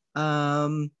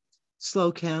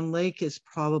 Slocan Lake is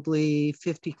probably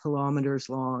 50 kilometers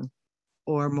long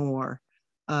or more.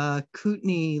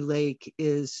 Kootenai Lake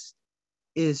is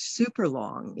super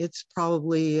long. It's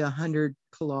probably 100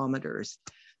 kilometers.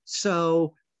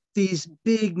 So these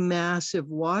big, massive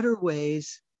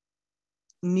waterways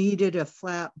needed a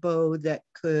flat bow that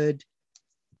could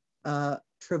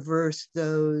traverse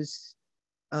those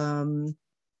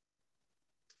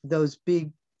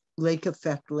big lake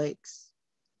effect lakes,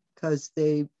 because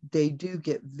they do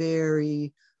get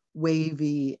very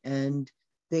wavy and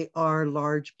they are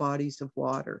large bodies of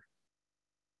water.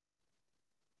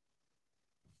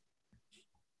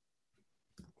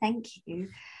 Thank you.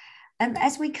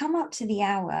 As we come up to the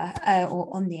hour,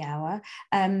 or on the hour,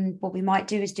 what we might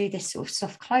do is do this sort of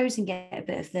soft close and get a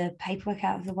bit of the paperwork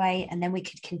out of the way, and then we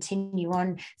could continue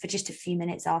on for just a few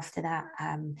minutes after that.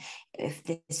 If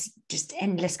there's just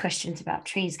endless questions about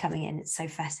trees coming in, it's so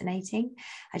fascinating.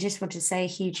 I just want to say a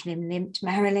huge limb to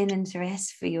Marilyn and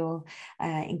Taress for your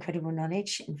incredible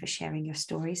knowledge and for sharing your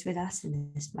stories with us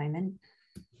in this moment.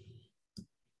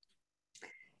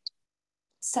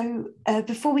 So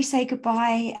before we say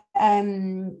goodbye,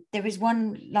 there is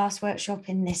one last workshop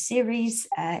in this series.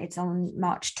 It's on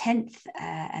March 10th,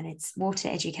 and it's water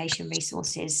education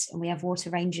resources. And we have Water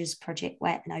Rangers, Project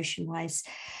Wet and Oceanwise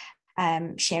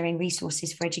sharing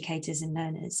resources for educators and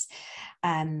learners.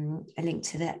 A link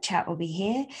to that chat will be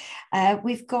here.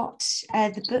 We've got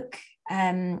the book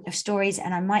of stories,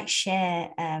 and I might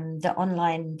share the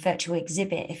online virtual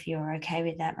exhibit if you're okay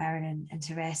with that, Marilyn and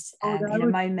Taress, in a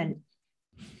moment.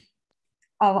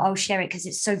 I'll share it because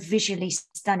it's so visually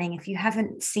stunning. If you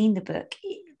haven't seen the book,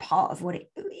 part of what it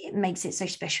makes it so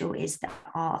special is the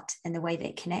art and the way that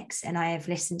it connects. And I have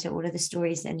listened to all of the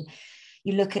stories, and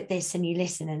you look at this and you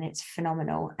listen, and it's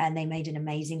phenomenal. And they made an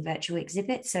amazing virtual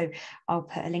exhibit. So I'll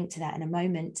put a link to that in a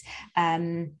moment.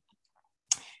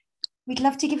 We'd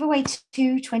love to give away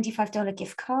 2 $25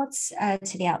 gift cards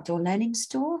to the Outdoor Learning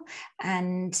Store.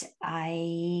 And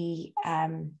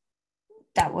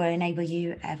that will enable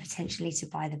you potentially to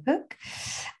buy the book.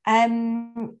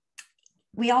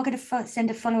 We are going to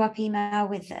send a follow-up email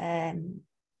with a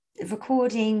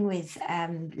recording with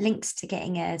links to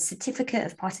getting a certificate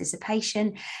of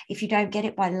participation. If you don't get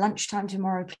it by lunchtime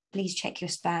tomorrow, please check your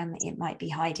spam. It might be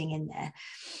hiding in there.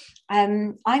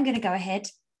 I'm going to go ahead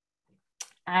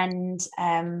and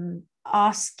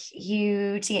ask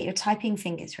you to get your typing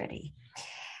fingers ready.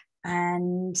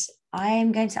 And I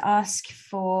am going to ask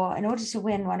for, in order to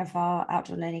win one of our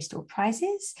Outdoor Learning Store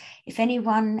prizes, if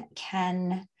anyone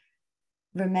can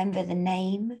remember the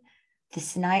name, the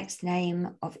Sinixt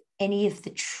name of any of the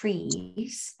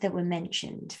trees that were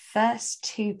mentioned. First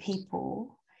 2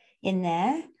 people in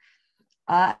there.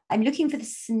 I'm looking for the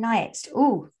Sinixt.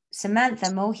 Oh, Samantha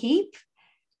Mulheap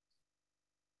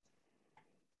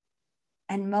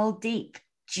and Muldeep.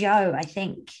 Joe, I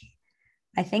think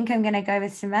I'm going to go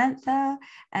with Samantha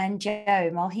and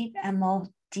Joe, Mulheap and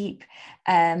Muldeep.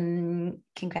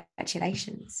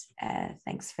 Congratulations.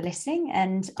 Thanks for listening.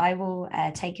 And I will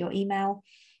take your email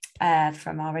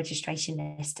from our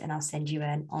registration list, and I'll send you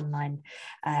an online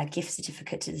gift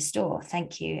certificate to the store.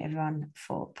 Thank you, everyone,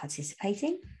 for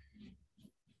participating.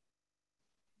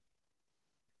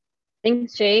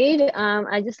 Thanks, Jade.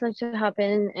 I'd just like to hop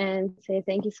in and say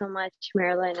thank you so much,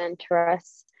 Marilyn and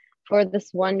Taress, for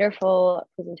this wonderful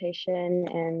presentation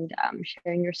and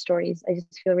sharing your stories. I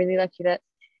just feel really lucky that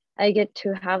I get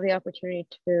to have the opportunity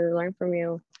to learn from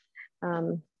you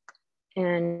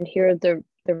and hear the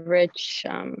rich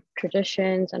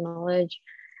traditions and knowledge.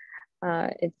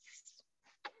 It's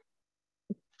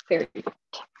very good.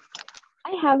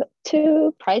 I have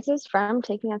 2 prizes from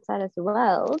Taking Outside as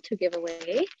well to give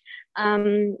away.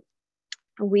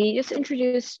 We just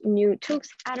introduced new toques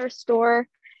at our store.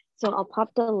 So I'll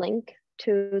pop the link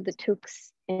to the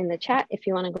toques in the chat if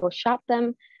you want to go shop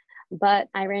them. But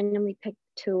I randomly picked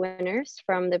 2 winners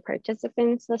from the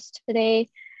participants list today.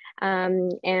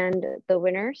 And the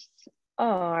winners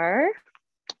are,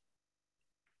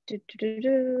 let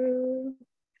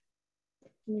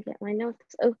me get my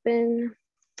notes open.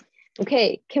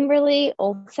 Okay, Kimberly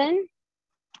Olsen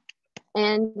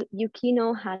and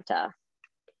Yukino Hata.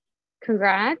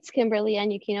 Congrats, Kimberly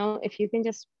and Yukino. If you can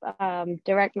just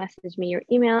direct message me your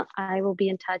email, I will be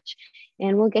in touch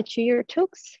and we'll get you your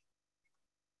toques.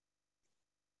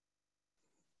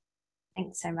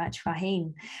 Thanks so much,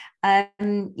 Fahim.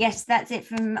 Yes, that's it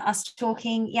from us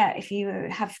talking. Yeah, if you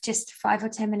have just 5 or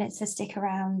 10 minutes to stick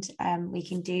around, we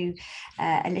can do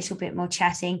a little bit more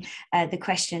chatting. The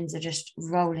questions are just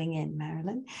rolling in,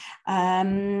 Marilyn.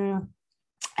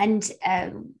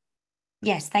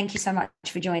 Yes, thank you so much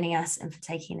for joining us and for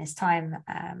taking this time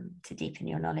to deepen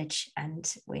your knowledge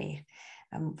and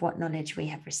what knowledge we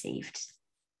have received.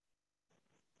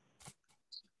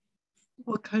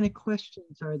 What kind of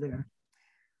questions are there?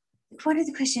 One of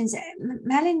the questions,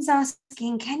 Marilyn's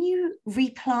asking, can you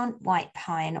replant white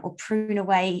pine or prune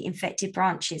away infected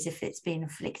branches if it's been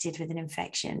afflicted with an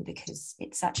infection because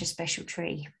it's such a special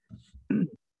tree?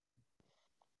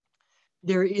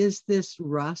 There is this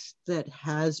rust that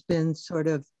has been sort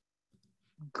of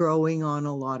growing on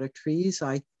a lot of trees.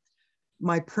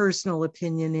 My personal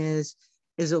opinion is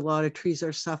a lot of trees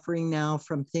are suffering now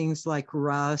from things like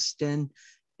rust and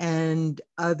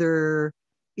other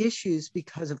issues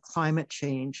because of climate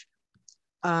change.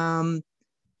 Once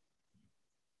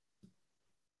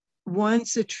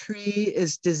a tree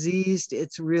is diseased,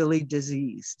 it's really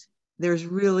diseased. There's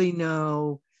really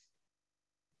no,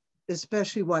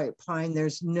 especially white pine,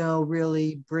 there's no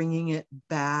really bringing it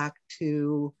back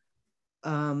to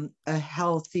a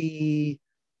healthy,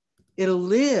 it'll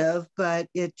live, but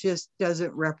it just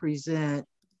doesn't represent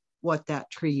what that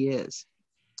tree is.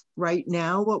 right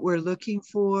now, what we're looking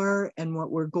for and what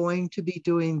we're going to be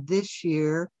doing this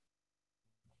year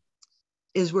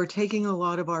is we're taking a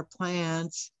lot of our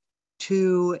plants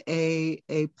to a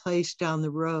place down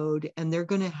the road, and they're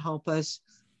going to help us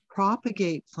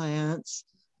propagate plants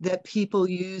that people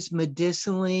use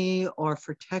medicinally or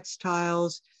for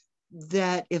textiles,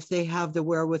 that if they have the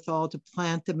wherewithal to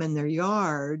plant them in their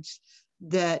yards,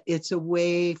 that it's a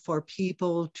way for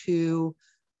people to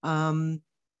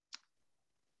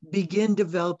begin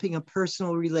developing a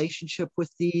personal relationship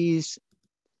with these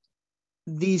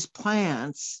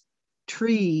plants,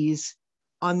 trees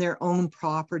on their own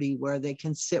property where they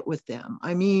can sit with them.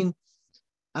 I mean,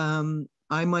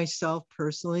 I myself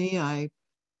personally, I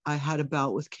had a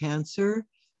bout with cancer,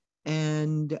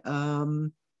 and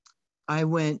I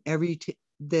went the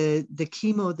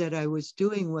chemo that I was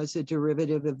doing was a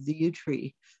derivative of the yew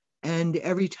tree. And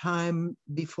every time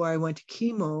before I went to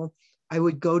chemo, I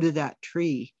would go to that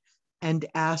tree and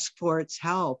ask for its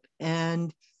help.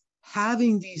 And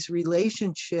having these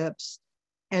relationships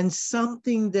and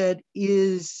something that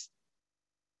is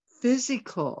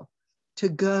physical to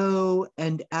go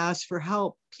and ask for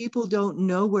help. People don't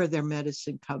know where their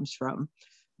medicine comes from.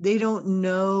 They don't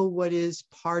know what is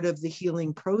part of the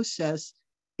healing process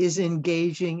is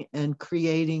engaging and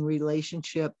creating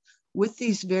relationship with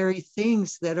these very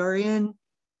things that are in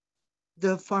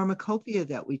the pharmacopoeia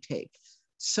that we take.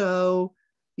 So,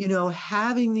 you know,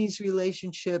 having these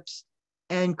relationships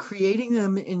and creating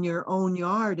them in your own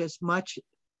yard as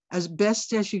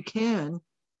best as you can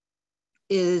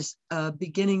is a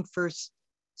beginning first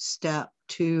step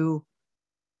to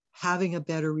having a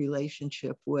better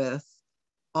relationship with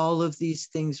all of these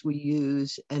things we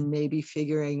use, and maybe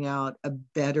figuring out a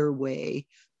better way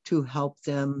to help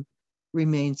them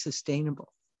remain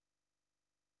sustainable.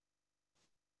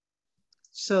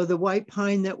 So the white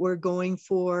pine that we're going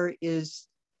for is,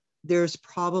 there's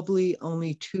probably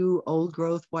only 2 old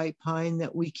growth white pine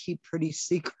that we keep pretty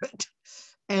secret.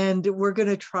 And we're going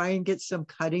to try and get some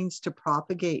cuttings to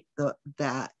propagate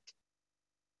that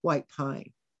white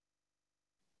pine.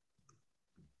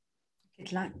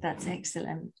 Good luck, that's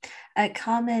excellent.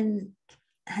 Carmen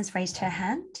has raised her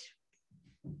hand.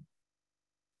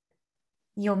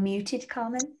 You're muted,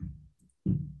 Carmen.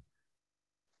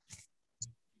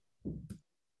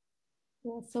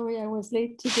 Yeah, sorry, I was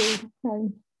late today,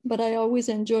 but I always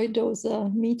enjoyed those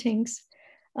meetings.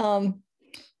 I'm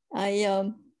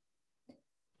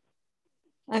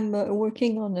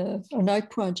working on an art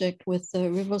project with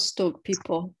the Revelstoke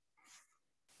people,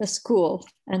 a school,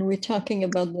 and we're talking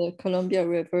about the Columbia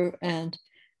River, and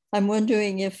I'm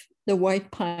wondering if the white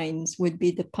pines would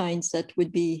be the pines that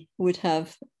would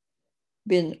have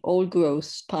been old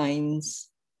growth pines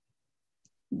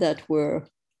that were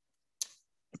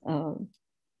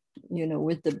you know,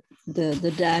 with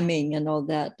the damming and all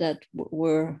that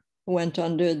went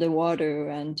under the water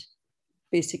and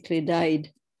basically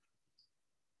died.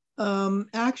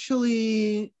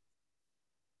 Actually,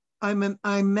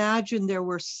 I imagine there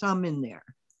were some in there.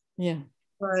 Yeah.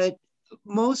 But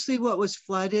mostly what was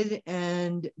flooded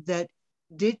and that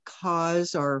did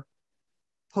cause or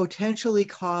potentially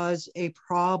cause a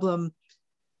problem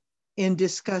in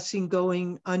discussing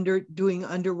doing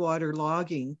underwater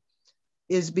logging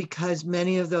is because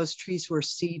many of those trees were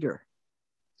cedar.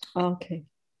 Okay.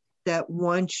 That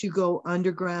once you go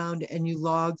underground and you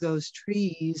log those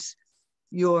trees,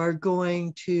 you're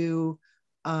going to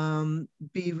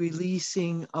be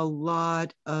releasing a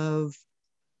lot of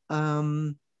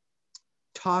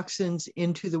toxins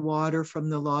into the water from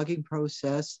the logging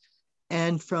process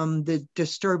and from the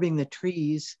disturbing the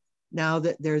trees. Now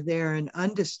that they're there and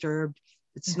undisturbed,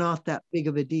 it's not that big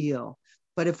of a deal.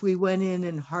 But if we went in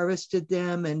and harvested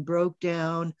them and broke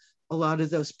down a lot of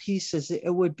those pieces, it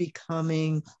would become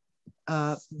an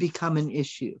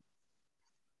issue.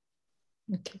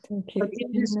 Okay, thank you. But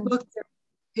in this book, there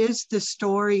is the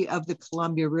story of the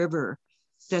Columbia River.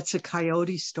 That's a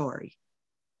coyote story.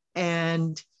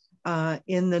 And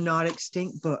in the Not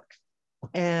Extinct book.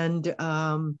 And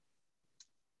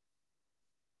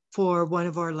for one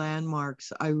of our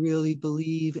landmarks, I really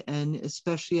believe, and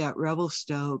especially at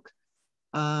Revelstoke,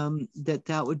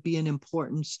 that would be an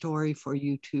important story for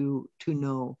you to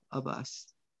know of us.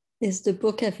 Is the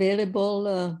book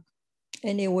available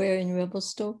anywhere in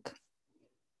Revelstoke?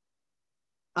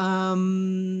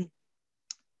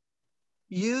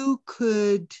 You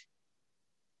could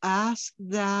ask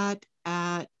that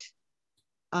at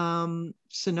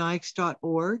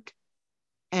Sinixt.org,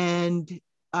 and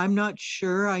I'm not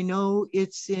sure. I know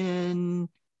it's in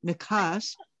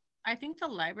Nakusp. I think the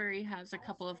library has a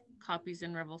couple of copies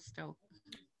in Revelstoke.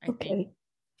 Okay.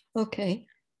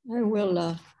 I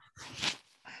will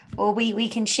Or we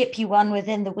can ship you one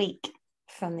within the week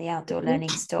from the outdoor learning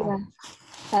store.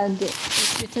 Yeah. And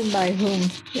it's written by whom?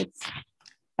 It's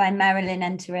by Marilyn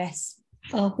and Taress.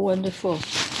 Oh, wonderful.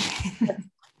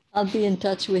 I'll be in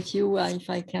touch with you if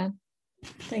I can.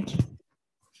 Thank you.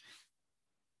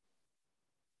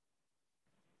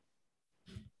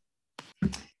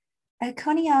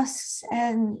 Connie asks,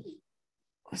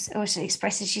 or she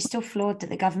expresses she's still floored that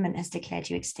the government has declared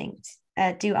you extinct.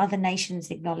 Do other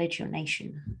nations acknowledge your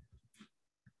nation?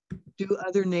 Do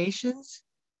other nations?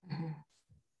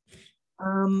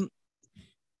 Mm-hmm.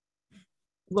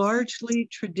 Largely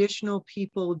traditional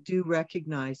people do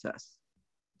recognize us.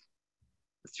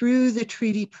 Through the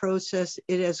treaty process,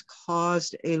 it has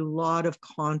caused a lot of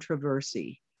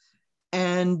controversy.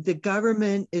 And the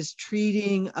government is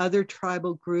treating other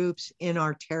tribal groups in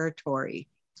our territory.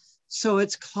 So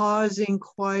it's causing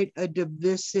quite a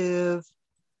divisive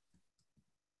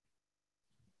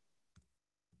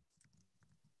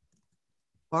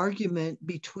argument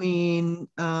between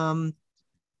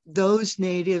those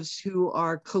natives who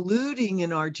are colluding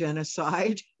in our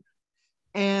genocide.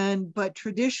 But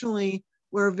traditionally,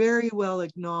 we're very well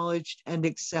acknowledged and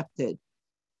accepted.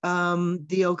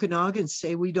 The Okanagans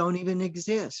say we don't even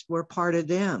exist. We're part of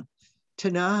them.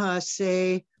 Tanaha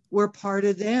say we're part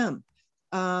of them.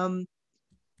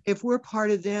 If we're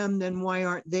part of them, then why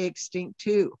aren't they extinct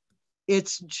too?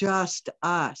 It's just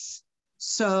us.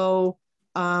 So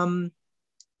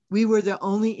we were the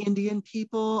only Indian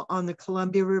people on the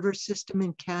Columbia River system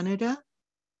in Canada.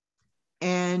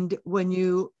 And when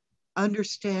you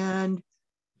understand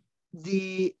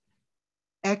the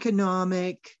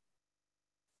economic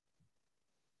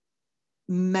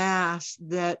mass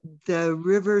that the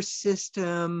river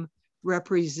system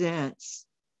represents,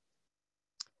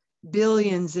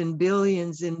 billions and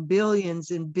billions and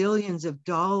billions and billions of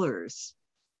dollars,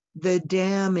 the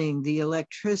damming, the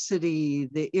electricity,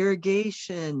 the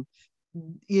irrigation,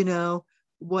 you know,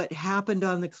 what happened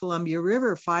on the Columbia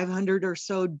River, 500 or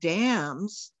so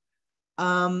dams.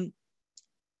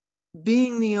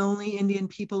 Being the only Indian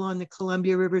people on the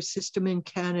Columbia River system in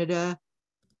Canada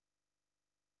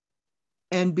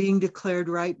and being declared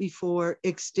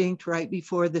extinct right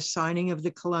before the signing of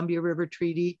the Columbia River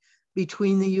Treaty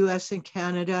between the US and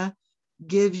Canada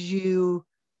gives you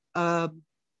all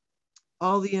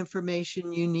the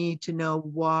information you need to know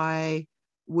why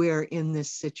we're in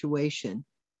this situation.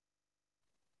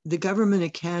 The government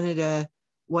of Canada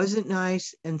wasn't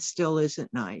nice and still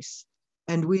isn't nice.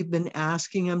 And we've been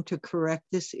asking them to correct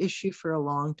this issue for a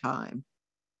long time.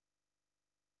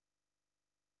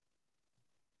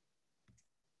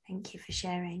 Thank you for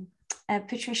sharing.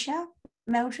 Patricia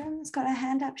Meldrum's got her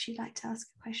hand up. She'd like to ask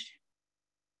a question.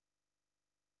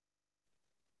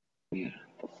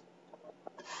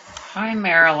 Hi,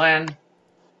 Marilyn.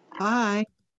 Hi.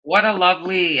 What a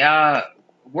lovely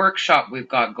workshop we've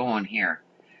got going here.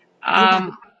 Yeah.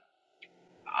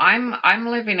 I'm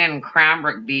living in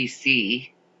Cranbrook, BC,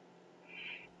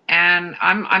 and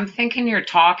I'm thinking you're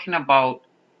talking about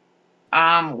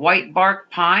white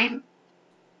bark pine.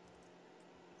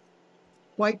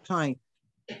 White pine.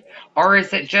 Or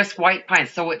is it just white pine?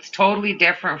 So it's totally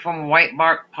different from white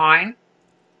bark pine?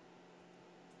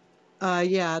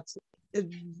 Yeah,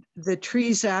 the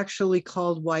tree's actually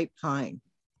called white pine.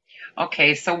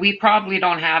 Okay, so we probably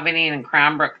don't have any in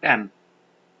Cranbrook then.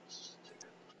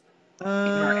 In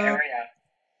our area.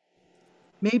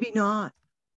 Maybe not.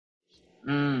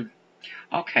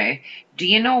 Okay. Do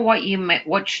you know what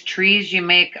which trees you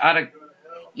make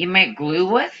glue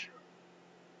with?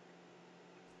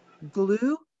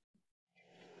 Glue?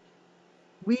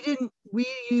 We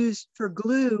used for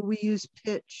glue, we used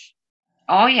pitch.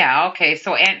 Oh yeah, okay.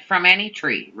 So from any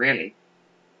tree, really?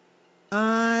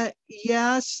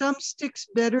 Yeah, some sticks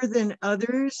better than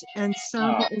others, and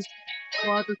some is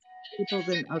water stable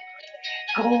than others.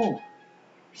 Oh,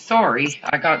 sorry.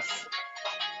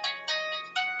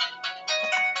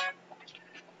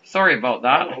 Sorry about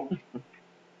that.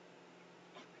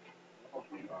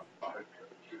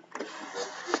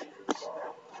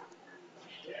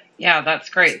 Yeah, that's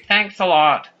great. Thanks a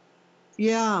lot.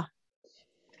 Yeah.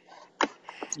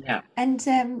 Yeah. And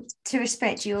to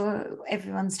respect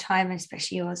everyone's time,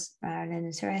 especially yours, Marilyn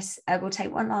and Taress, we'll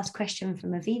take one last question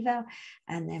from Aviva,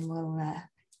 and then we'll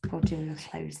do a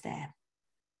close there.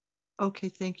 Okay,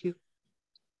 thank you.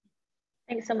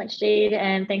 Thanks so much, Jade,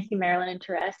 and thank you, Marilyn and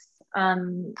Taress.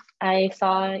 I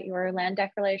saw your land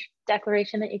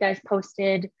declaration that you guys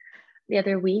posted the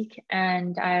other week,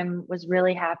 and I was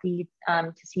really happy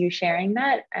to see you sharing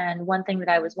that. And one thing that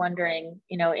I was wondering,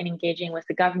 in engaging with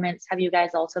the governments, have you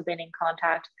guys also been in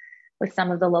contact with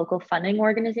some of the local funding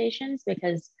organizations?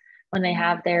 Because when they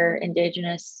have their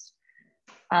Indigenous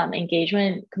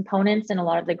engagement components in a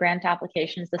lot of the grant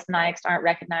applications. The Sinixt aren't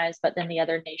recognized, but then the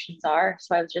other nations are.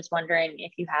 So I was just wondering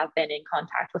if you have been in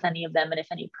contact with any of them and if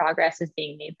any progress is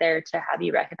being made there to have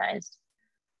you recognized.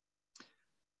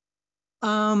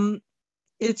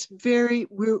 It's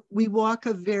we walk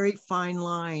a very fine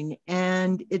line,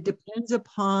 and it depends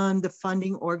upon the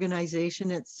funding organization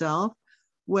itself,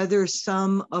 whether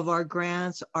some of our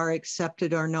grants are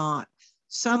accepted or not.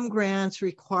 Some grants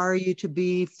require you to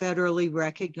be federally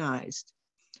recognized.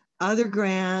 Other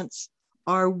grants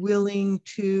are willing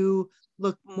to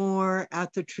look more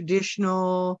at the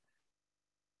traditional,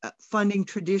 funding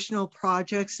traditional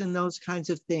projects and those kinds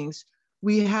of things.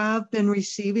 We have been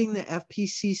receiving the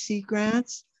FPCC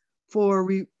grants for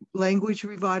language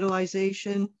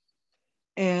revitalization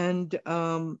and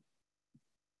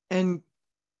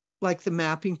like the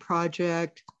mapping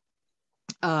project.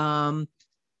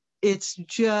 It's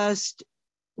just,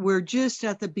 we're just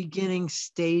at the beginning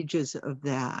stages of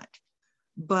that.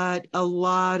 But a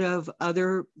lot of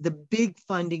the big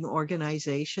funding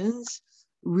organizations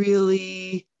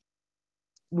really,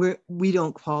 we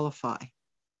don't qualify.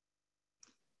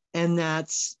 And that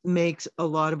makes a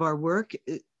lot of our work,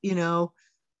 you know,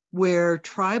 where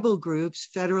tribal groups,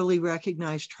 federally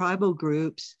recognized tribal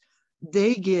groups,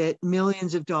 they get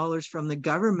millions of dollars from the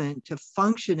government to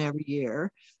function every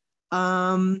year.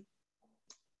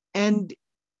 And,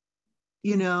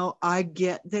 you know, I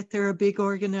get that they're a big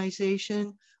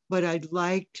organization, but I'd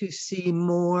like to see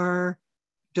more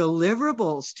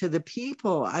deliverables to the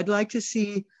people. I'd like to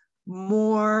see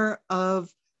more of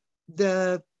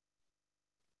the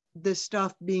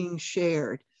stuff being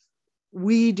shared.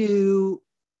 We do,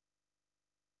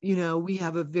 you know, we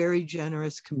have a very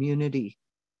generous community,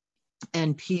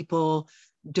 and people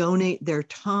donate their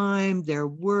time, their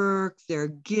work, their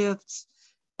gifts,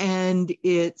 and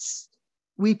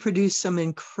we produce some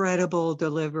incredible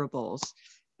deliverables.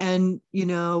 And, you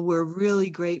know, we're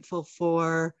really grateful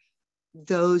for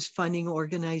those funding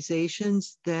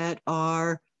organizations that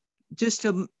are just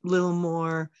a little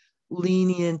more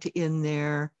lenient in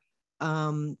their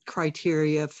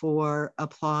criteria for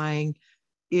applying.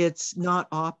 It's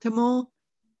not optimal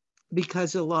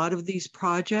because a lot of these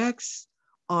projects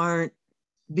aren't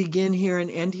begin here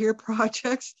and end here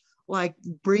projects, like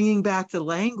bringing back the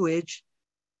language.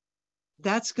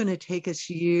 That's going to take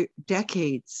us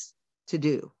decades to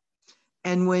do.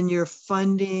 And when you're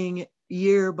funding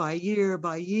year by year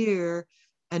by year,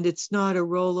 and it's not a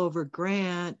rollover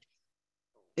grant,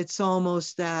 it's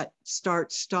almost that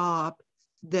start-stop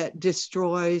that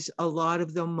destroys a lot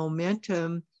of the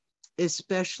momentum,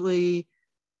 especially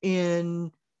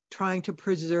in trying to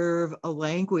preserve a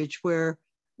language where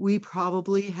we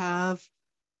probably have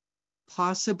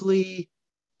possibly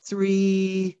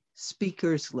 3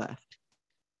 speakers left.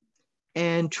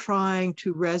 And trying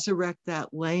to resurrect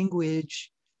that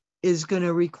language is going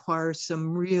to require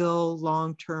some real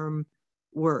long-term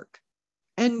work.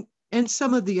 And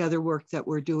some of the other work that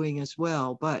we're doing as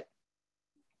well, but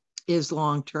is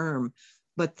long-term.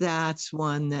 But that's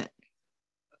one that,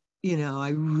 you know,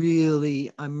 I'm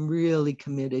really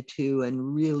committed to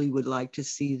and really would like to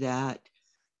see that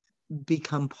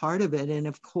become part of it. And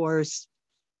of course,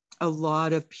 a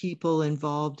lot of people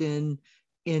involved in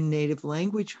native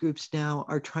language groups now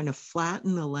are trying to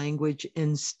flatten the language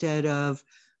instead of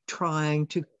trying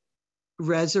to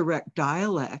resurrect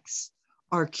dialects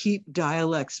or keep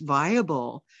dialects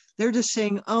viable. They're just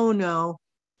saying, oh no,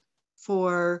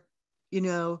 for, you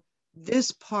know,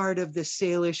 this part of the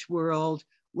Salish world,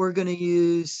 we're going to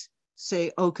use,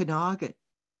 say, Okanagan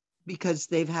because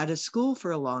they've had a school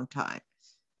for a long time.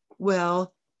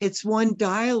 Well, it's one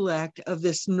dialect of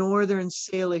this northern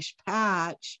Salish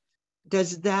patch.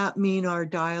 Does that mean our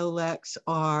dialects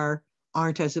aren't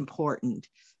as important?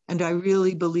 And I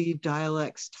really believe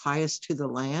dialects tie us to the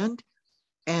land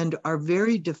and are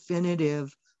very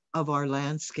definitive of our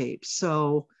landscape.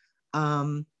 So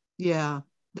yeah,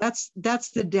 that's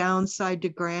the downside to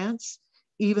grants,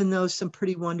 even though some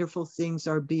pretty wonderful things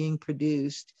are being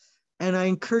produced. And I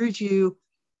encourage you,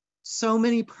 so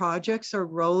many projects are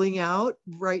rolling out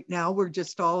right now. We're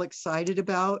just all excited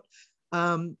about,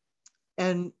 and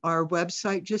our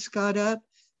website just got up.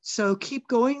 So keep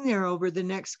going there over the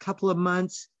next couple of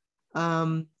months.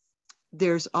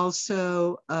 There's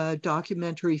also a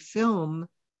documentary film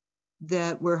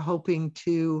that we're hoping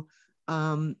to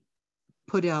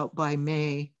put out by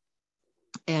May,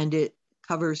 and it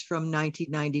covers from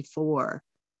 1994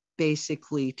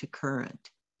 basically to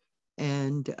current,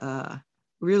 and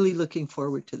really looking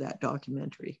forward to that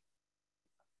documentary.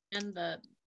 And the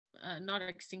Not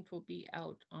Extinct will be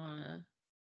out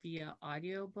via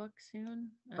audiobook soon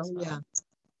as Oh, yeah. well.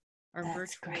 Our That's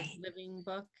virtual great. living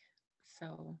book.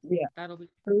 So Yeah. that'll be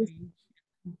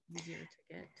easier to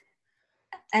get.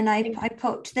 And I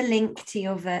popped the link to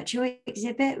your virtual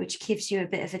exhibit, which gives you a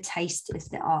bit of a taste of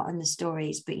the art and the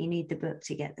stories, but you need the book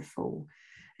to get the full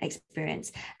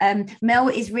experience. Mel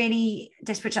is really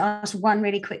desperate to ask one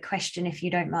really quick question, if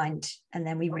you don't mind, and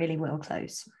then we really will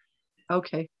close.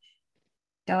 Okay.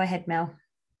 Go ahead, Mel.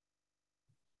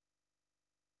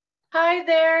 Hi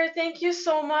there. Thank you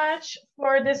so much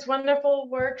for this wonderful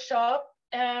workshop.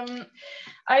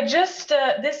 I just,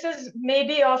 this is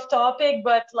maybe off topic,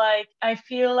 but like, I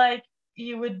feel like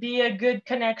you would be a good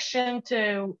connection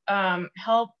to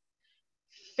help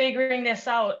figuring this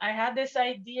out. I had this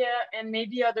idea and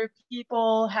maybe other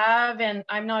people have, and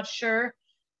I'm not sure,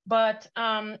 but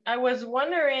I was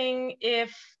wondering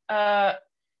if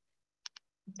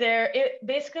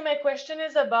basically my question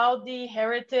is about the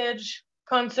Heritage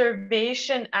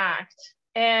Conservation Act,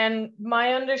 and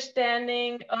my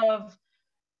understanding of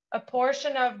a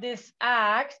portion of this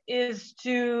act is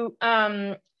to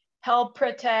help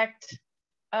protect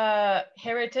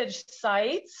heritage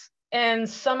sites, and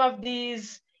some of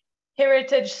these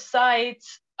heritage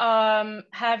sites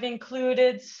have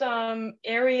included some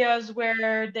areas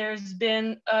where there's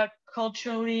been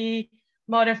culturally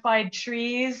modified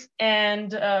trees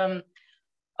and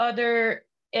other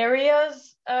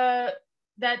areas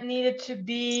that needed to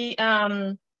be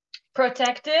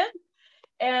protected.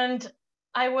 And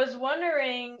I was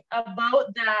wondering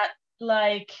about that,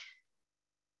 like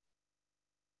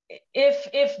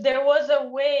if there was a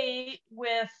way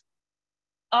with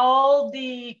all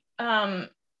the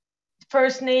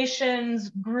First Nations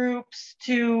groups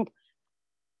to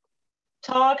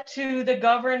talk to the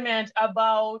government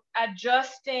about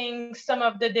adjusting some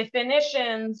of the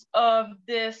definitions of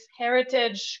this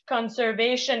Heritage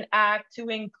Conservation Act to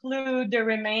include the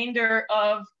remainder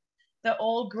of the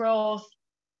old growth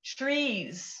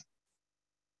trees,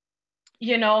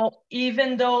 you know,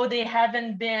 even though they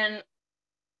haven't been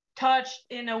touched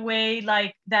in a way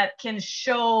like that can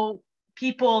show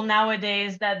people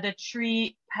nowadays that the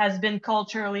tree has been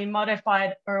culturally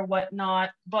modified or whatnot,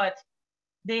 but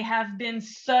they have been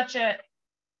such a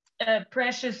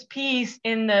precious piece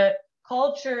in the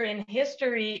culture and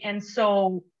history. And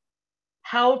so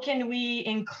how can we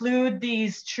include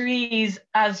these trees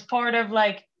as part of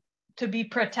like to be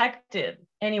protected?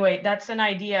 Anyway, that's an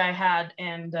idea I had,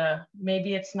 and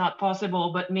maybe it's not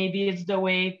possible, but maybe it's the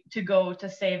way to go to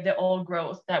save the old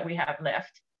growth that we have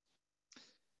left.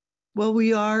 Well,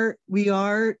 we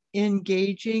are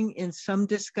engaging in some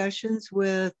discussions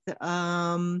with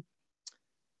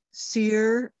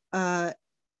SEER,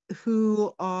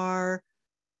 who are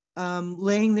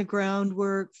laying the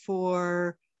groundwork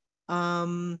for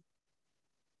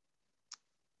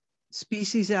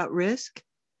species at risk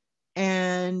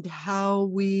and how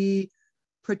we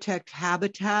protect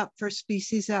habitat for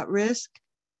species at risk.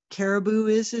 Caribou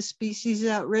is a species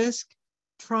at risk,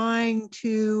 trying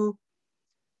to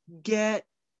get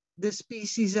the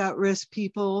species at risk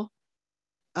people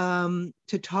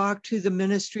to talk to the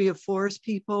Ministry of Forest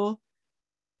people,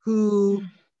 who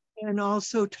can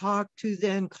also talk to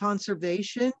then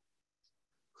conservation,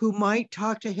 who might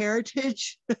talk to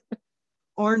heritage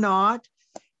or not.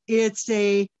 It's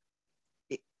a,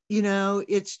 you know,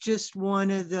 it's just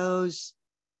one of those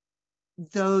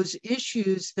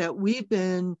issues that we've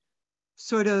been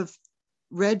sort of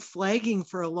red flagging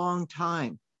for a long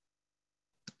time.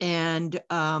 And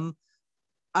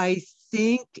I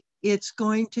think it's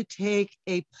going to take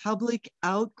a public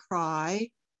outcry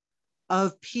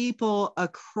of people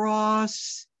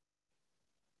across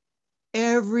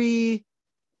every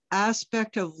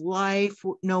aspect of life,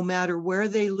 no matter where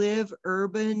they live,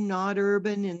 urban, not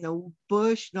urban, in the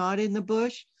bush, not in the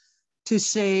bush, to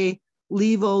say,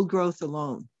 leave old growth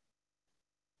alone.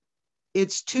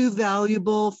 It's too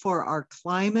valuable for our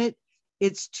climate.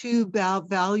 It's too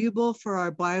valuable for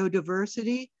our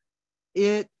biodiversity.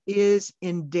 It is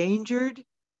endangered.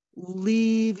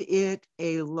 Leave it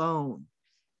alone.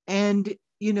 And,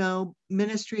 you know,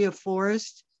 Ministry of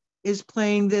Forest is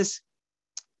playing this,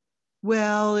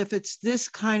 well, if it's this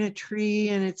kind of tree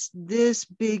and it's this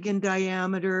big in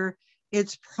diameter,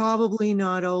 it's probably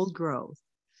not old growth.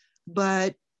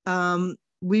 But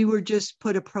we were just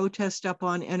put a protest up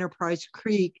on Enterprise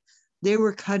Creek. They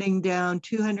were cutting down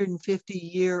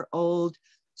 250-year-old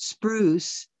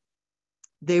spruce.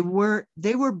 They were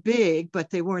big, but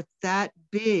they weren't that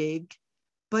big.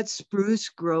 But spruce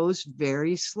grows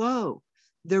very slow.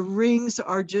 The rings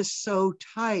are just so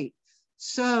tight.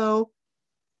 So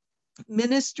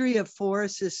Ministry of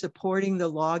Forests is supporting the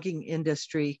logging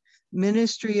industry.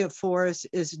 Ministry of Forests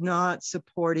is not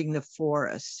supporting the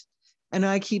forests. And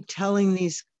I keep telling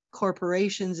these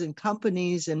corporations and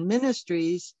companies and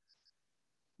ministries,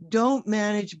 don't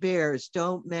manage bears,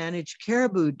 don't manage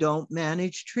caribou, don't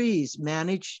manage trees,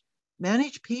 manage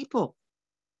people.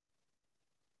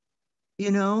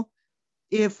 You know,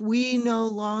 if we no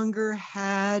longer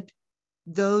had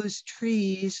those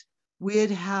trees,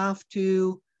 we'd have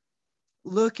to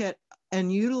look at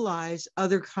and utilize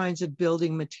other kinds of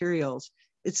building materials.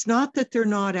 It's not that they're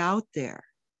not out there.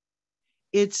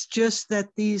 It's just that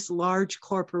these large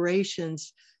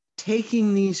corporations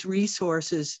taking these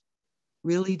resources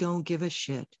really don't give a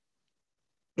shit,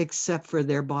 except for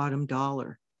their bottom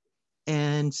dollar.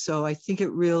 And so I think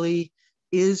it really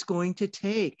is going to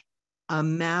take a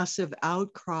massive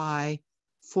outcry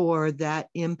for that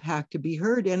impact to be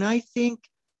heard. And I think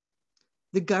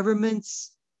the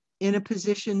government's in a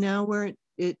position now where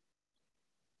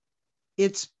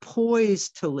it's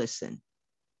poised to listen.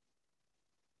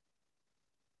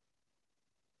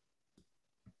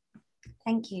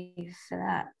 Thank you for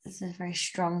that. This is a very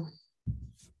strong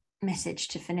message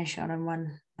to finish on, and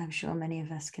one I'm sure many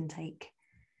of us can take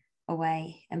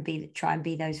away and try and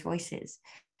be those voices.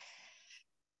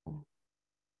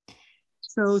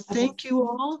 So thank you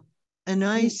all. And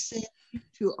I say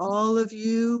to all of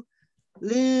you,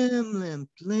 lim limp,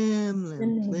 lim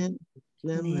limp, lim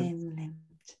lim limp.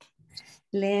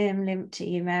 Lim limp to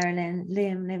you, Marilyn.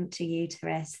 Lim limp to you,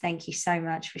 Taress. Thank you so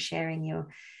much for sharing your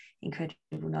incredible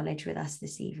knowledge with us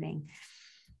this evening.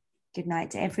 Good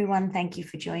night to everyone. Thank you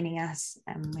for joining us,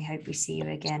 and we hope we see you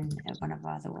again at one of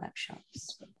our other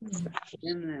workshops.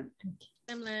 Lim limp.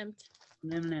 Lim limp.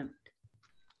 Lim limp.